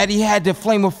reading that he had the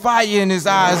flame of fire in his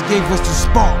eyes gave us the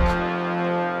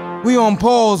spark. We on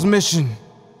Paul's mission.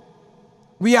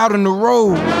 We out on the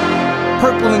road,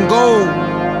 purple and gold.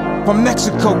 From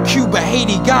Mexico, Cuba,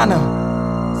 Haiti,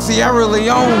 Ghana, Sierra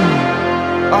Leone.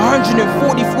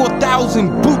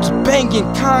 144,000 boots banging,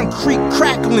 concrete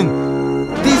crackling.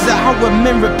 These are our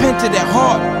men repented at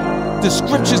heart. The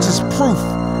scriptures is proof.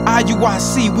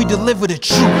 IUIC, we deliver the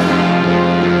truth.